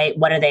website.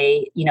 What are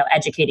they,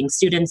 educating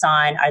students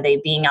on? Are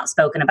they being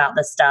outspoken about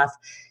this stuff?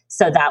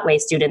 So that way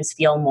students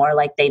feel more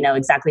like they know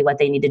exactly what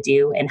they need to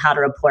do and how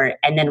to report.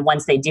 And then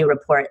once they do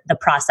report, the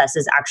process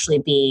is actually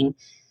being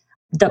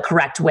the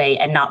correct way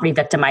and not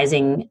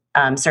re-victimizing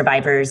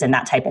survivors and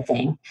that type of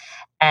thing.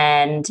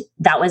 And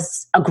that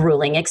was a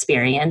grueling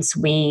experience.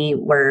 We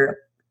were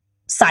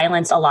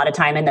silenced a lot of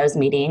time in those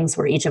meetings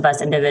where each of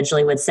us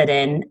individually would sit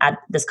in at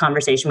this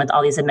conversation with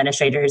all these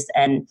administrators,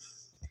 and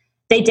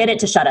they did it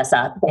to shut us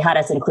up. They had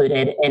us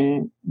included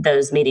in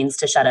those meetings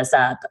to shut us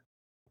up.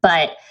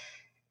 But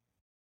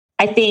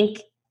I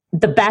think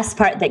the best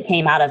part that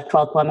came out of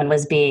 12th Woman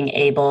was being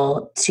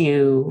able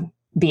to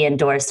be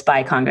endorsed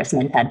by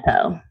Congressman Ted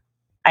Poe.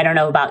 I don't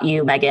know about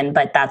you, Megan,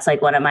 but that's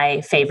like one of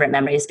my favorite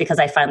memories because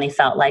I finally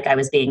felt like I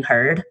was being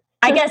heard.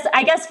 I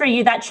guess for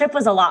you, that trip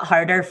was a lot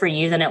harder for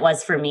you than it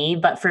was for me.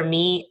 But for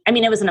me, I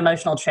mean, it was an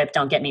emotional trip.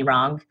 Don't get me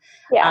wrong.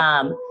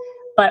 Yeah.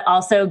 But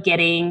also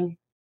getting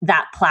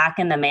that plaque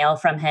in the mail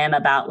from him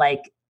about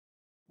like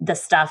the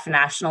stuff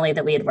nationally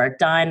that we had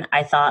worked on,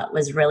 I thought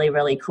was really,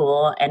 really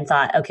cool and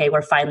thought, okay,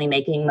 we're finally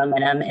making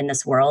momentum in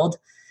this world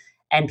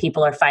and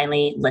people are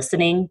finally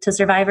listening to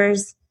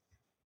survivors.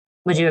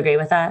 Would you agree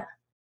with that?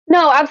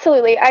 No,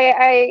 absolutely.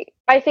 I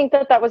think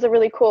that was a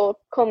really cool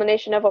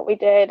culmination of what we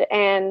did,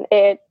 and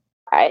it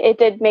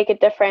did make a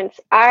difference.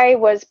 I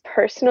was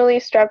personally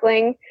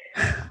struggling.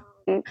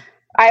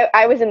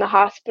 I was in the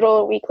hospital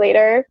a week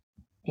later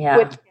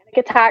with panic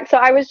attack. So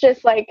I was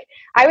just like,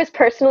 I was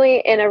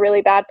personally in a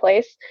really bad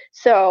place.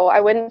 So I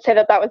wouldn't say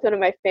that that was one of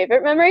my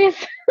favorite memories.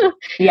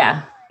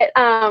 Yeah.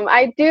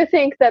 I do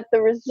think that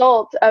the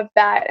result of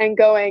that and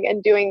going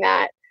and doing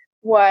that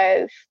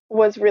was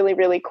really,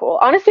 really cool.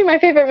 Honestly, my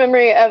favorite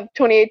memory of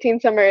 2018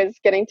 summer is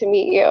getting to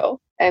meet you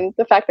and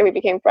the fact that we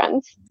became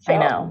friends. So. I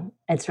know.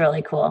 It's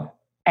really cool.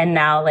 And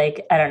now,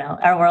 like, I don't know,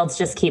 our worlds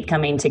just keep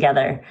coming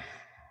together.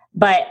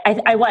 But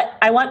I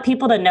want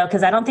people to know,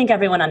 because I don't think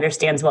everyone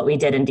understands what we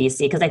did in DC,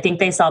 because I think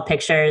they saw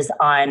pictures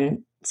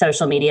on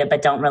social media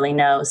but don't really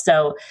know.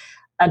 So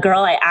a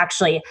girl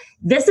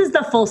this is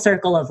the full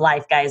circle of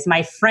life, guys.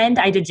 My friend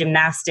I did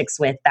gymnastics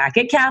with back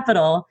at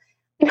Capitol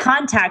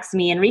contacts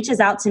me and reaches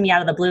out to me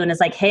out of the blue and is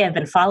like, hey, I've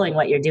been following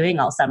what you're doing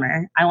all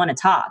summer. I want to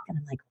talk. And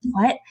I'm like,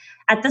 what?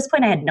 At this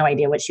point, I had no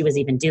idea what she was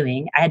even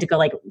doing. I had to go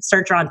like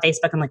search her on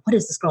Facebook. I'm like, what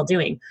is this girl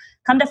doing?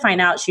 Come to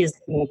find out, she is the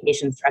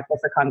communications director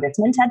for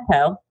Congressman Ted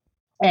Poe,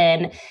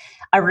 and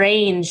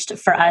arranged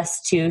for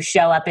us to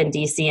show up in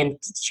DC and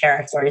share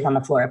our stories on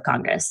the floor of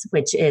Congress,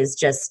 which is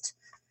just,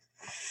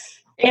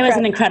 it was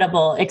an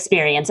incredible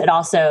experience. It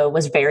also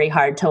was very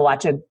hard to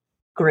watch a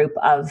group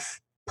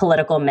of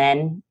political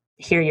men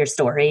hear your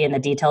story and the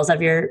details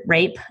of your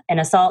rape and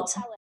assault.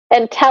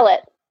 And tell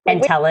it.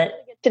 And tell it.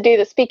 To do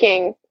the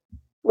speaking,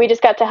 we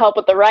just got to help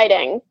with the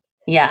writing.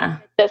 Yeah.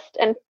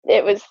 And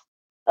it was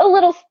a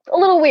little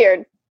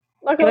weird.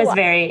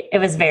 It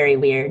was very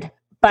weird.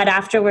 But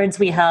afterwards,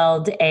 we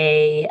held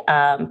a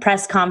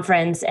press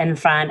conference in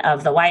front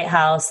of the White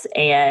House,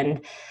 and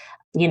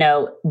you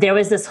know, there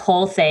was this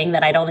whole thing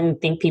that I don't even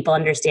think people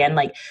understand.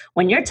 Like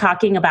when you're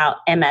talking about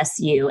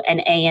MSU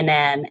and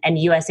A&M and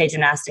USA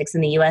Gymnastics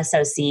and the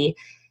USOC,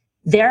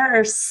 there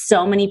are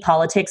so many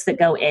politics that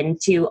go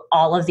into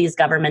all of these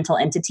governmental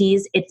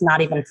entities. It's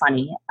not even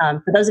funny.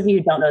 For those of you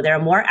who don't know, there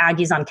are more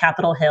Aggies on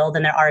Capitol Hill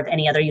than there are of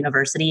any other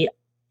university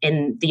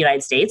in the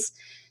United States.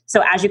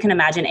 So as you can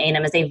imagine,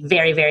 A&M is a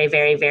very, very,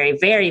 very, very,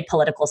 very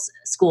political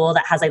school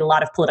that has a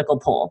lot of political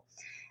pull.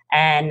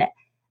 And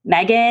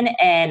Megan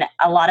and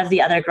a lot of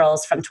the other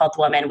girls from 12th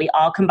Woman, we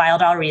all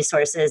compiled our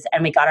resources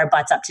and we got our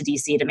butts up to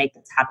DC to make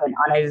this happen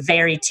on a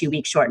very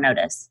 2-week short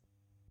notice.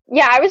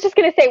 Yeah, I was just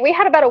going to say, we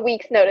had about a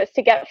week's notice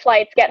to get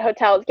flights, get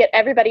hotels, get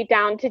everybody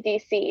down to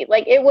DC.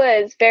 Like it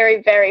was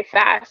very, very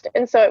fast.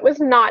 And so it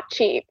was not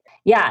cheap.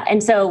 Yeah.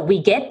 And so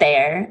we get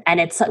there and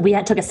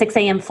we took a 6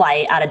 a.m.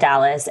 flight out of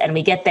Dallas, and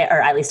we get there,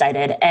 or at least I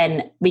did.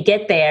 And we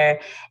get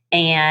there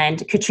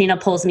and Katrina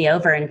pulls me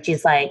over and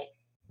she's like,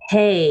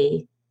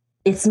 hey,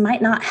 it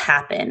might not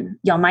happen.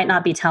 Y'all might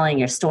not be telling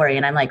your story.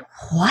 And I'm like,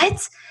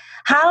 what?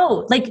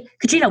 How? Like,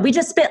 Katrina, we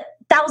just spent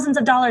thousands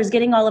of dollars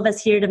getting all of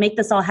us here to make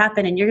this all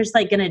happen. And you're just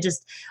like going to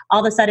just all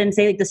of a sudden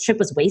say like this trip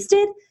was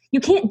wasted? You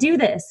can't do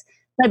this.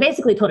 So I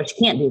basically told her she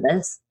can't do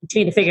this. She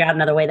needed to figure out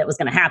another way that was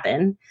going to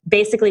happen.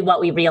 Basically what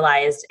we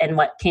realized and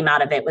what came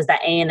out of it was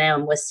that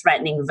A&M was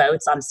threatening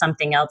votes on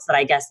something else that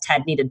I guess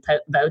Ted needed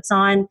votes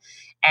on.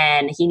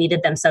 And he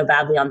needed them so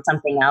badly on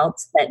something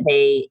else that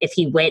if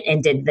he went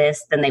and did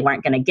this, then they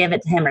weren't going to give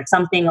it to him or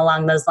something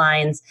along those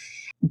lines.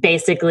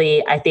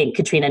 Basically, I think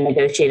Katrina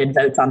negotiated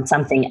votes on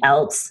something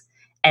else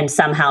and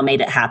somehow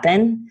made it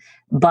happen.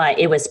 But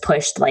it was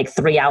pushed like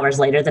 3 hours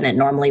later than it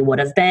normally would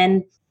have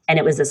been. And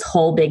it was this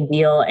whole big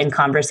deal and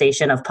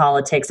conversation of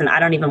politics. And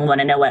I don't even want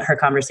to know what her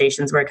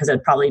conversations were because it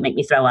would probably make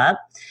me throw up.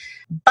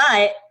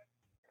 But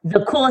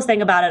the coolest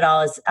thing about it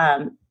all is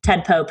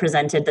Ted Poe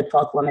presented the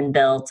 12th Woman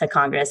bill to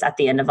Congress at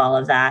the end of all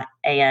of that.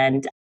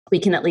 And we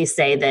can at least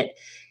say that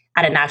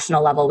at a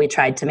national level, we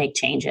tried to make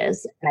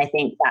changes. And I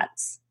think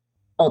that's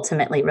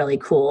ultimately really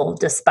cool,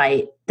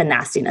 despite the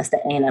nastiness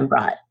that A&M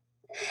brought.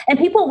 And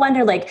people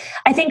wonder, like,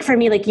 I think for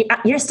me, like,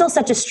 you're still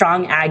such a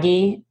strong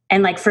Aggie.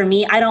 And like, for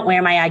me, I don't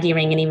wear my Aggie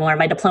ring anymore.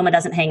 My diploma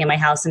doesn't hang in my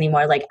house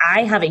anymore. Like,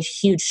 I have a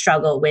huge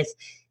struggle with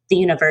the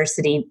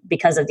university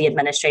because of the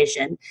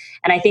administration.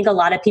 And I think a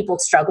lot of people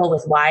struggle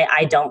with why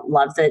I don't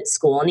love the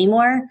school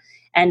anymore.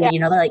 And, you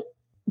know,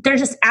 they're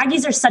just,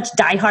 Aggies are such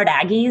diehard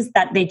Aggies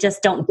that they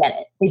just don't get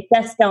it. They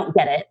just don't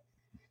get it.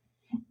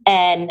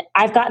 And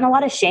I've gotten a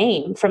lot of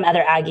shame from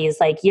other Aggies.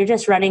 Like, you're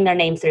just running their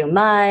name through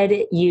mud.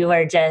 You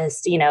are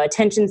just, you know,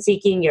 attention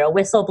seeking. You're a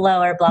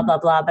whistleblower, blah, blah,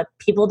 blah. But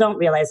people don't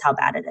realize how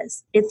bad it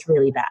is. It's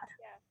really bad.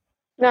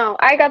 No,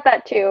 I got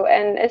that too.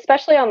 And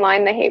especially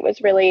online, the hate was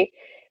really,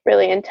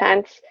 really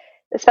intense,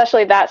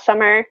 especially that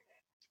summer.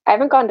 I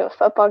haven't gone to a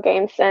football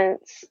game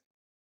since,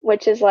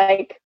 which is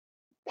like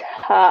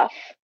tough.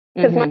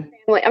 Because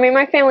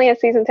my family has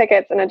season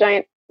tickets and a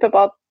giant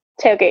football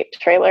tailgate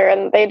trailer.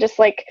 And they just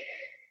like,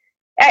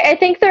 I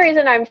think the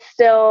reason I'm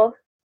still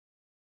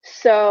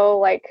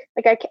so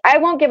I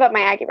won't give up my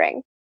Aggie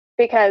ring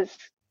because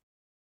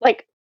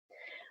like,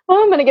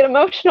 I'm going to get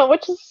emotional,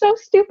 which is so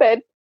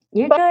stupid.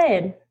 You're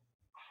good.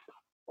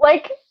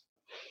 Like,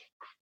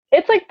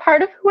 it's like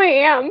part of who I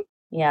am.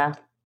 Yeah.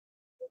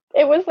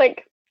 It was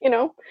like, you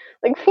know,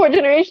 like 4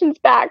 generations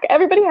back,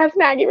 everybody has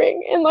an Aggie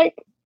ring. And like,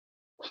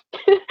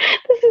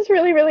 this is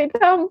really, really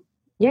dumb.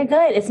 You're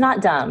good. It's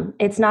not dumb.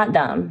 It's not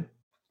dumb.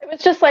 It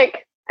was just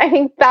like, I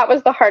think that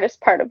was the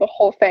hardest part of the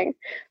whole thing,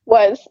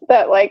 was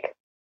that like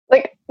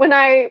when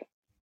I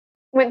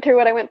went through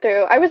what I went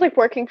through, I was like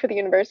working for the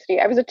university.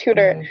 I was a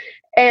tutor, Mm-hmm.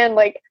 and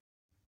like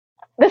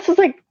this was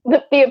like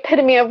the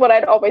epitome of what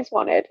I'd always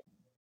wanted.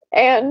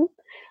 And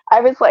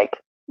I was like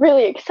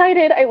really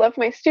excited. I loved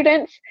my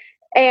students,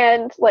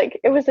 and like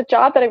it was a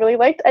job that I really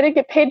liked. I didn't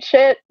get paid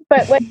shit,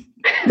 but like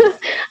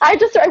I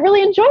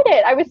really enjoyed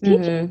it. I was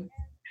teaching, Mm-hmm.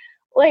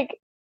 like,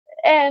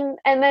 and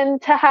then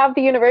to have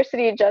the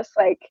university just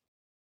like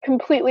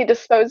completely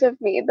dispose of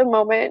me the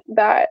moment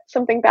that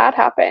something bad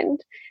happened.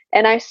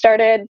 And I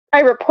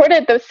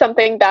reported there was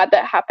something bad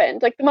that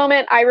happened. Like the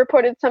moment I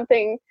reported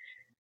something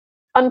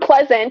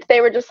unpleasant, they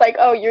were just like,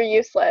 "Oh, you're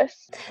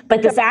useless."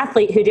 But this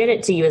athlete who did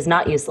it to you is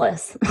not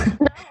useless,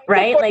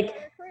 right? Like,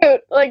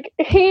 Like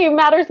he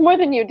matters more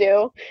than you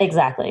do.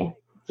 exactly.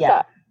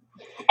 Yeah.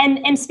 So,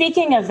 And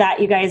speaking of that,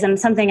 you guys, and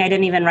something I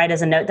didn't even write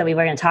as a note that we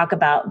were going to talk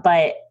about,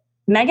 but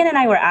Megan and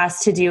I were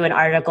asked to do an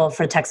article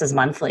for Texas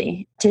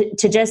Monthly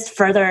to just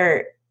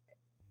further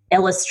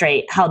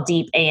illustrate how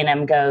deep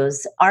A&M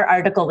goes. Our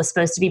article was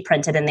supposed to be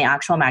printed in the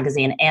actual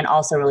magazine and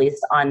also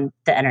released on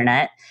the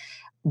internet.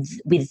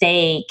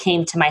 They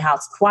came to my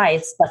house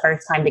twice, the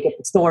first time to get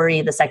the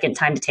story, the second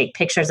time to take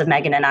pictures of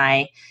Megan and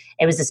I.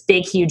 It was this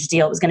big, huge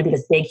deal. It was going to be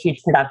this big,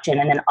 huge production.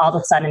 And then all of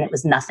a sudden it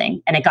was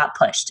nothing. And it got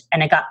pushed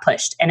and it got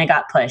pushed and it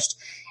got pushed.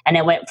 And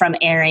it went from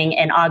airing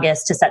in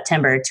August to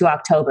September to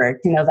October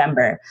to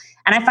November.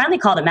 And I finally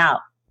called them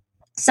out.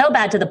 So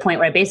bad to the point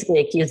where I basically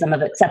accused them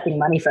of accepting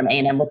money from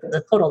A&M, which was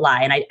a total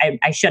lie. And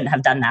I shouldn't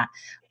have done that.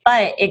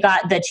 But it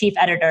got the chief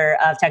editor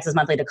of Texas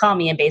Monthly to call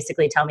me and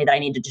basically tell me that I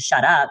needed to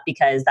shut up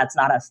because that's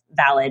not a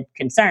valid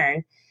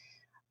concern.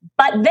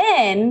 But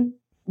then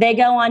they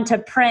go on to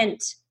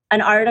print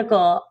an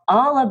article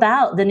all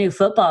about the new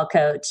football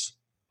coach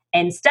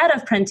instead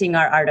of printing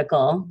our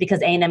article,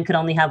 because A&M could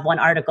only have one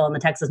article in the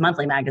Texas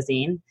Monthly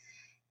magazine.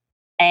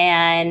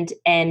 And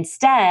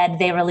instead,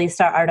 they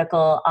released our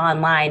article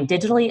online,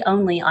 digitally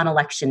only, on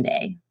Election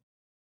Day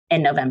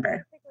in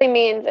November. basically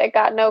means it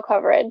got no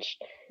coverage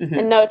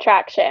and no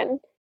traction.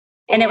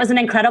 And it was an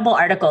incredible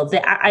article.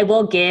 I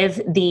will give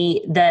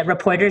the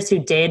reporters who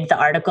did the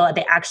article,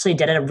 they actually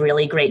did a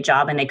really great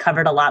job, and they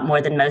covered a lot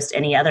more than most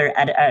any other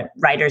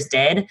writers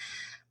did.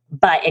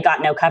 But it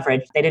got no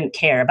coverage. They didn't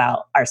care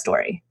about our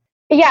story.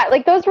 Yeah,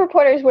 like those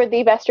reporters were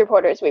the best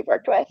reporters we've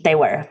worked with. They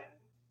were.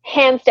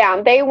 Hands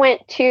down. They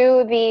went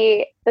to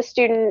the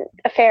student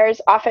affairs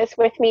office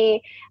with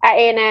me at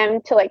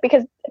A&M to like,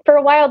 because for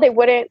a while they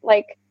wouldn't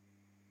like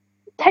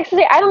Texas.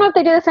 I don't know if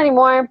they do this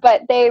anymore,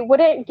 but they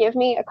wouldn't give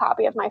me a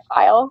copy of my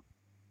file.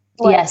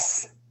 Like,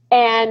 yes.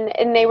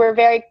 And they were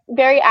very,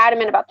 very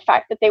adamant about the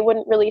fact that they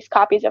wouldn't release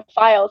copies of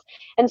files.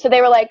 And so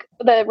they were like,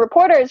 the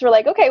reporters were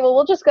like, okay, well,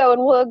 we'll just go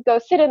and we'll go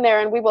sit in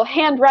there and we will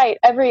handwrite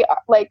every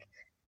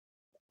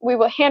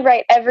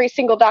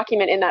single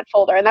document in that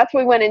folder. And that's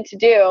what we went in to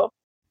do.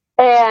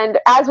 And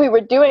as we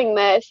were doing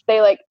this, they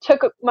like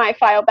took my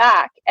file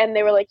back and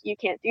they were like, you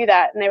can't do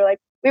that. And we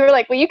were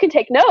like, well, you can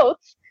take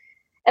notes.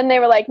 And they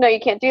were like, no, you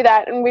can't do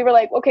that. And we were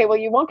like, okay, well,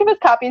 you won't give us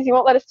copies. You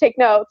won't let us take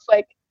notes.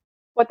 Like,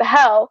 what the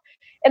hell?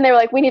 And they were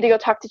like, we need to go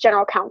talk to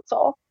general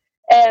counsel.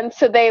 And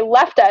so they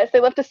left us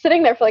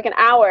sitting there for like an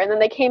hour. And then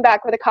they came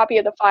back with a copy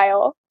of the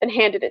file and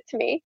handed it to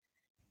me,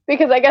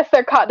 because I guess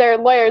their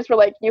lawyers were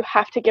like, you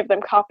have to give them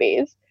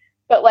copies.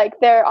 But like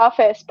their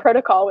office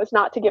protocol was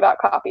not to give out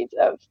copies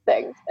of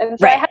things. And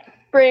so I had to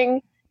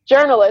bring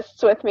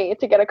journalists with me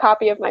to get a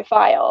copy of my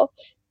file,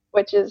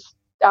 which is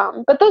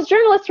dumb. But those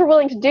journalists were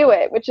willing to do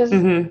it, which is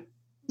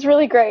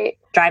really great.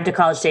 Drive to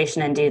College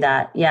Station and do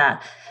that. Yeah.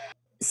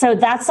 So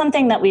that's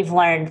something that we've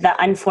learned, that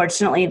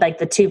unfortunately, like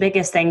the two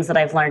biggest things that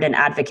I've learned in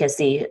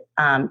advocacy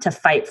to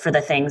fight for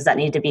the things that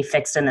need to be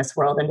fixed in this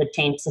world and to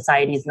change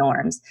society's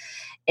norms,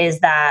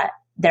 is that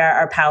there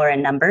are power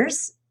in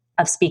numbers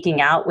of speaking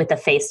out with a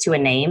face to a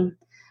name.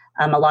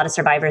 A lot of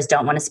survivors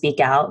don't want to speak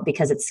out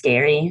because it's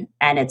scary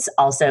and it's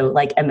also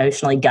like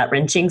emotionally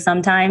gut-wrenching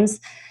sometimes.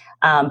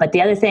 But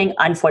the other thing,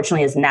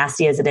 unfortunately, as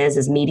nasty as it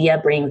is media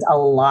brings a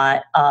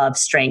lot of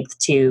strength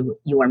to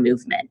your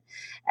movement.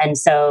 And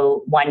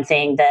so one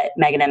thing that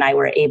Megan and I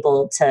were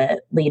able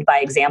to lead by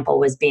example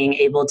was being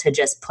able to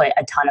just put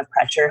a ton of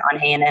pressure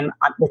on A&M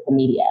with the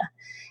media.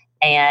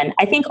 And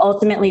I think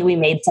ultimately we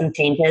made some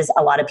changes.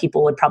 A lot of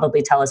people would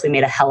probably tell us we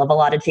made a hell of a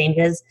lot of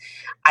changes.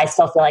 I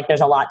still feel like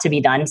there's a lot to be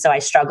done. So I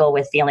struggle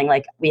with feeling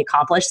like we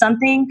accomplished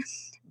something.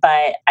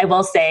 But I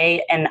will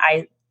say, and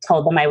I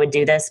told them I would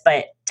do this,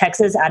 but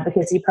Texas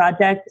Advocacy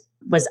Project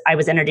I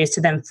was introduced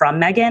to them from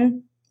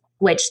Megan,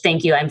 which,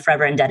 thank you, I'm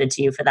forever indebted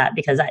to you for that,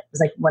 because it was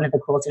like one of the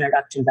coolest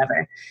introductions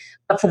ever.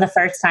 But for the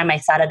first time, I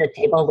sat at a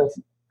table with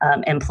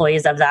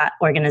employees of that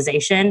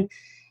organization,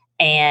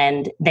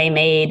 and they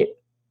made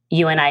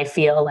you and I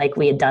feel like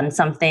we had done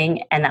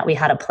something and that we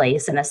had a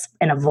place and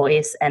a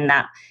voice, and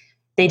that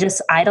they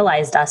just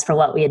idolized us for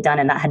what we had done.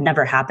 And that had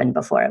never happened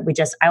before.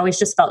 I always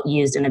just felt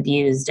used and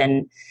abused.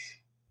 And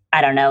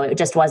I don't know, it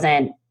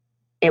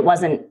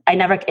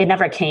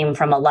never came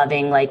from a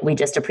loving, like, we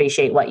just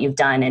appreciate what you've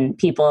done. And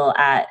people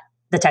at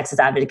the Texas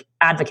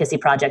Advocacy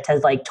Project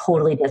has like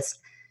totally just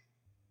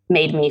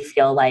made me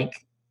feel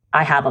like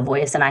I have a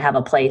voice and I have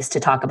a place to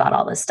talk about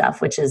all this stuff,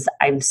 which is,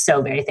 I'm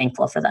so very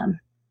thankful for them.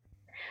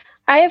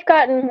 I have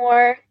gotten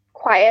more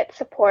quiet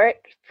support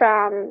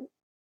from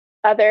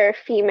other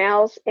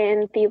females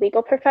in the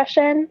legal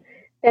profession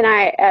than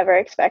I ever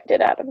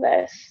expected out of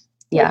this.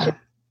 Yeah. Which is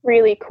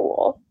really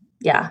cool.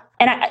 Yeah.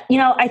 And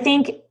I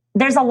think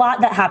there's a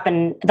lot that's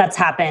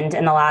happened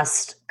in the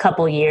last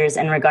couple years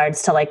in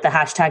regards to like the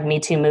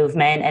 #MeToo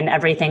movement and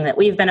everything that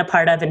we've been a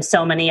part of and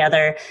so many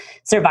other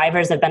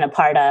survivors have been a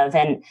part of.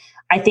 And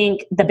I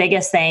think the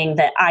biggest thing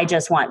that I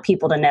just want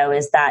people to know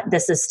is that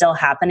this is still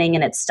happening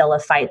and it's still a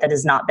fight that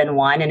has not been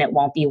won, and it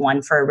won't be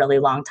won for a really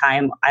long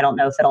time. I don't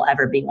know if it'll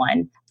ever be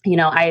won.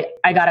 I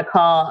got a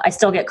call, I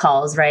still get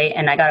calls, right?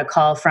 And I got a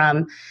call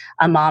from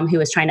a mom who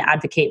was trying to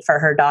advocate for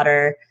her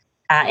daughter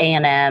at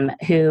A&M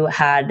who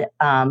had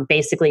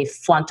basically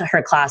flunked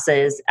her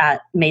classes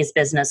at Mays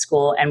Business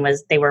School, and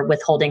they were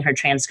withholding her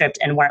transcript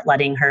and weren't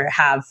letting her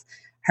have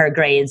her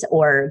grades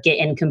or get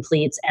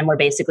incompletes, and were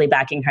basically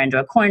backing her into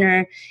a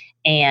corner.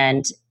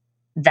 And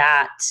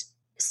that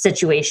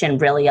situation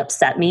really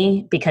upset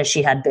me because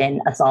she had been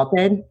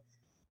assaulted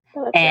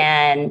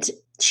and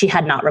she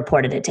had not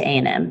reported it to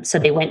A&M. So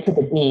they went to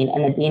the dean,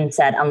 and the dean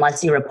said,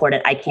 unless you report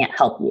it, I can't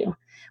help you,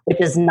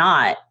 which is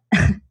not.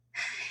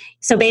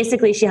 So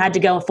basically she had to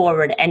go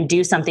forward and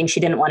do something she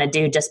didn't want to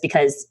do just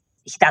because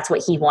that's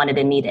what he wanted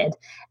and needed.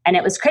 And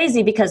it was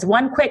crazy because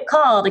one quick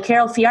call to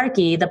Carol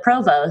Fiarchi, the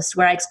provost,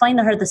 where I explained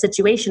to her the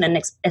situation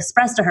and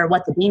expressed to her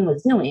what the dean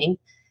was doing.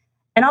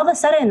 And all of a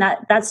sudden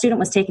that student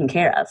was taken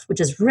care of,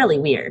 which is really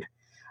weird.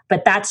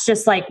 But that's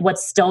just like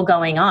what's still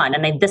going on.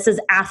 And this is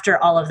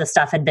after all of the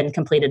stuff had been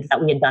completed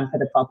that we had done for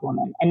the 12th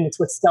woman. And it's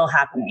what's still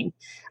happening.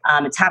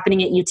 It's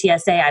happening at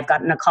UTSA. I've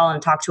gotten a call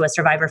and talked to a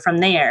survivor from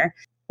there.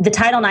 The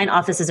Title IX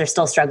offices are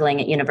still struggling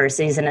at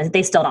universities, and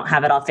they still don't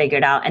have it all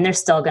figured out. And they're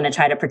still going to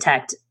try to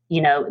protect,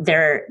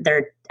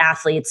 their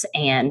athletes,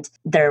 and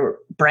their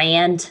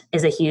brand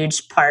is a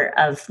huge part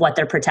of what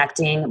they're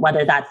protecting,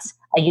 whether that's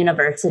a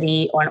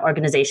university or an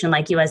organization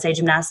like USA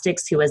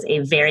Gymnastics, who is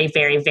a very,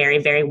 very, very,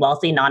 very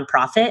wealthy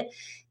nonprofit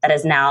that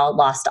has now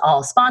lost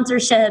all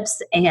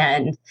sponsorships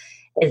and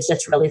is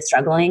just really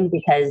struggling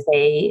because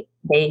they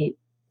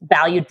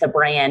valued the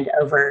brand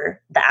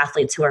over the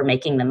athletes who are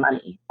making the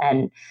money.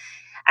 And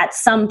at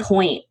some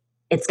point,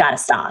 it's got to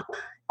stop.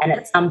 And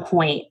at some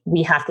point,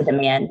 we have to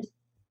demand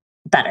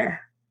better.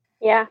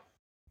 Yeah.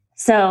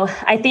 So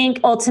I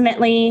think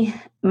ultimately,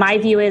 my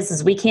view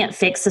is we can't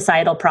fix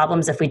societal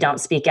problems if we don't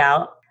speak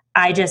out.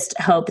 I just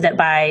hope that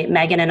by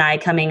Megan and I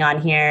coming on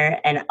here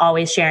and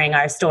always sharing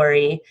our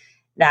story,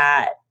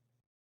 that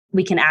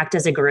we can act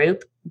as a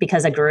group,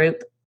 because a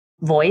group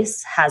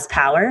voice has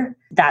power.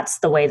 That's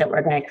the way that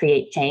we're going to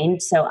create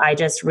change. So I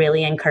just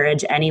really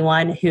encourage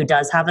anyone who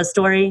does have a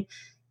story,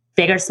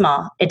 big or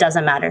small, it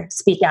doesn't matter.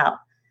 Speak out.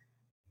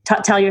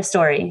 Tell your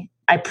story.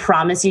 I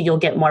promise you'll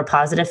get more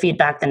positive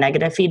feedback than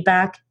negative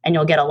feedback, and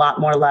you'll get a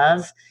lot more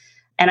love.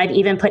 And I've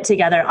even put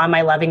together on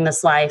my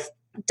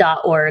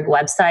lovingthislife.org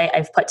website,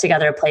 I've put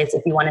together a place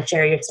if you want to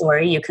share your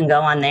story, you can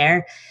go on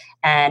there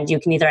and you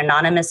can either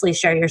anonymously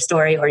share your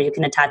story or you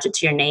can attach it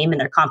to your name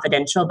and they're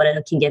confidential, but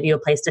it can give you a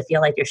place to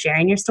feel like you're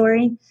sharing your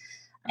story.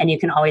 And you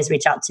can always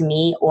reach out to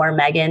me or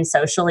Megan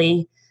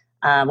socially.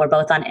 We're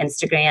both on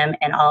Instagram,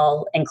 and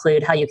I'll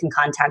include how you can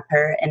contact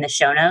her in the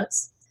show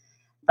notes.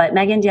 But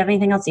Megan, do you have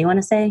anything else you want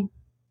to say?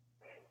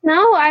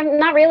 No, I'm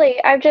not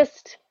really.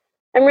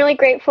 I'm really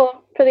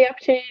grateful for the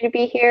opportunity to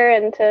be here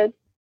and to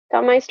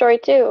tell my story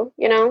too.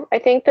 I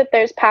think that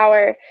there's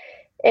power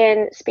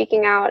in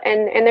speaking out,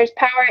 and there's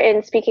power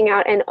in speaking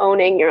out and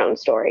owning your own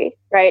story,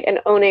 right? And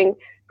owning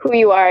who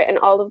you are and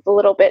all of the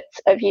little bits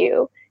of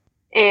you.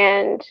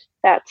 And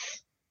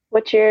that's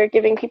what you're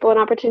giving people an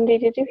opportunity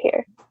to do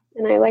here.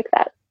 And I like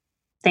that.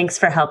 Thanks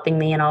for helping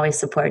me and always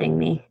supporting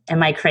me in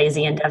my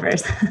crazy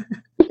endeavors.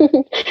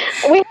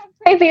 We have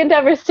crazy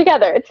endeavors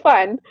together. It's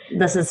fun.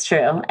 This is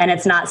true. And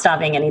it's not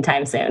stopping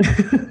anytime soon.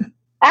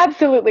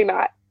 Absolutely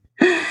not.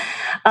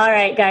 All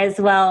right, guys.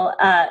 Well,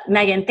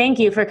 Megan, thank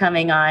you for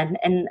coming on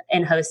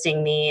and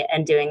hosting me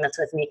and doing this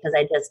with me, because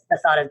the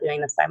thought of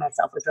doing this by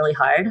myself was really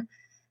hard.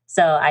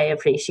 So I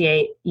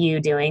appreciate you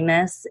doing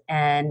this.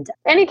 And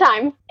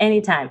Anytime.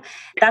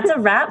 That's a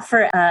wrap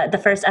for the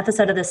first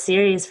episode of the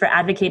series for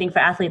Advocating for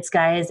Athletes,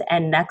 guys.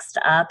 And next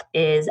up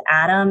is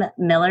Adam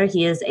Miller.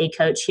 He is a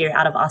coach here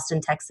out of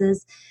Austin,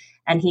 Texas.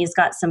 And he's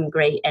got some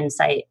great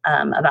insight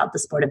about the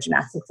sport of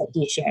gymnastics that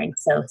he's sharing.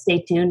 So stay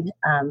tuned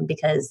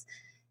because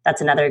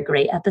that's another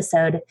great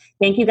episode.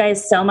 Thank you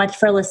guys so much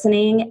for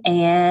listening.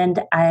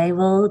 And I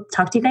will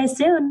talk to you guys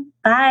soon.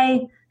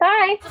 Bye.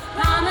 Bye.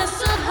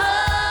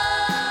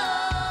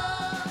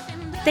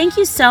 Thank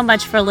you so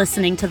much for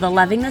listening to the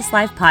Loving This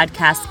Life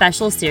podcast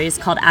special series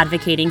called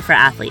Advocating for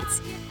Athletes.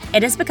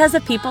 It is because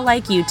of people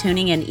like you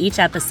tuning in each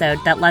episode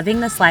that Loving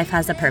This Life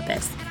has a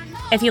purpose.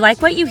 If you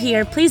like what you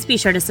hear, please be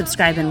sure to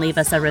subscribe and leave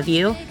us a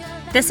review.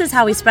 This is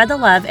how we spread the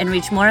love and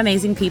reach more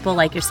amazing people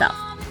like yourself.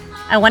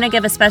 I want to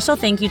give a special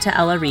thank you to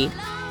Ella Reed.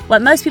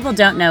 What most people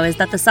don't know is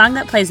that the song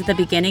that plays at the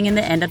beginning and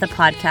the end of the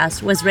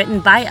podcast was written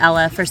by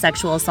Ella for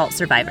sexual assault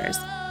survivors.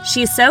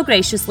 She so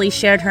graciously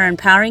shared her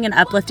empowering and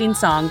uplifting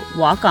song,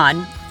 Walk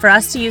On, for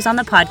us to use on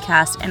the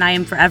podcast, and I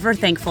am forever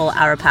thankful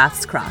our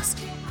paths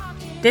crossed.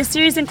 This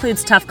series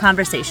includes tough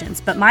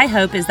conversations, but my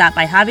hope is that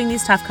by having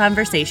these tough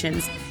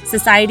conversations,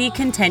 society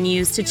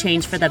continues to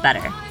change for the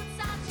better.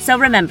 So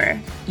remember,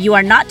 you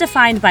are not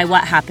defined by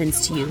what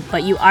happens to you,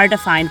 but you are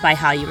defined by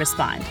how you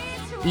respond.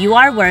 You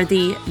are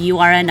worthy, you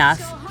are enough,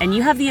 and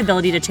you have the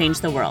ability to change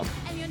the world.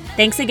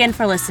 Thanks again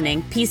for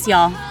listening. Peace,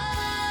 y'all.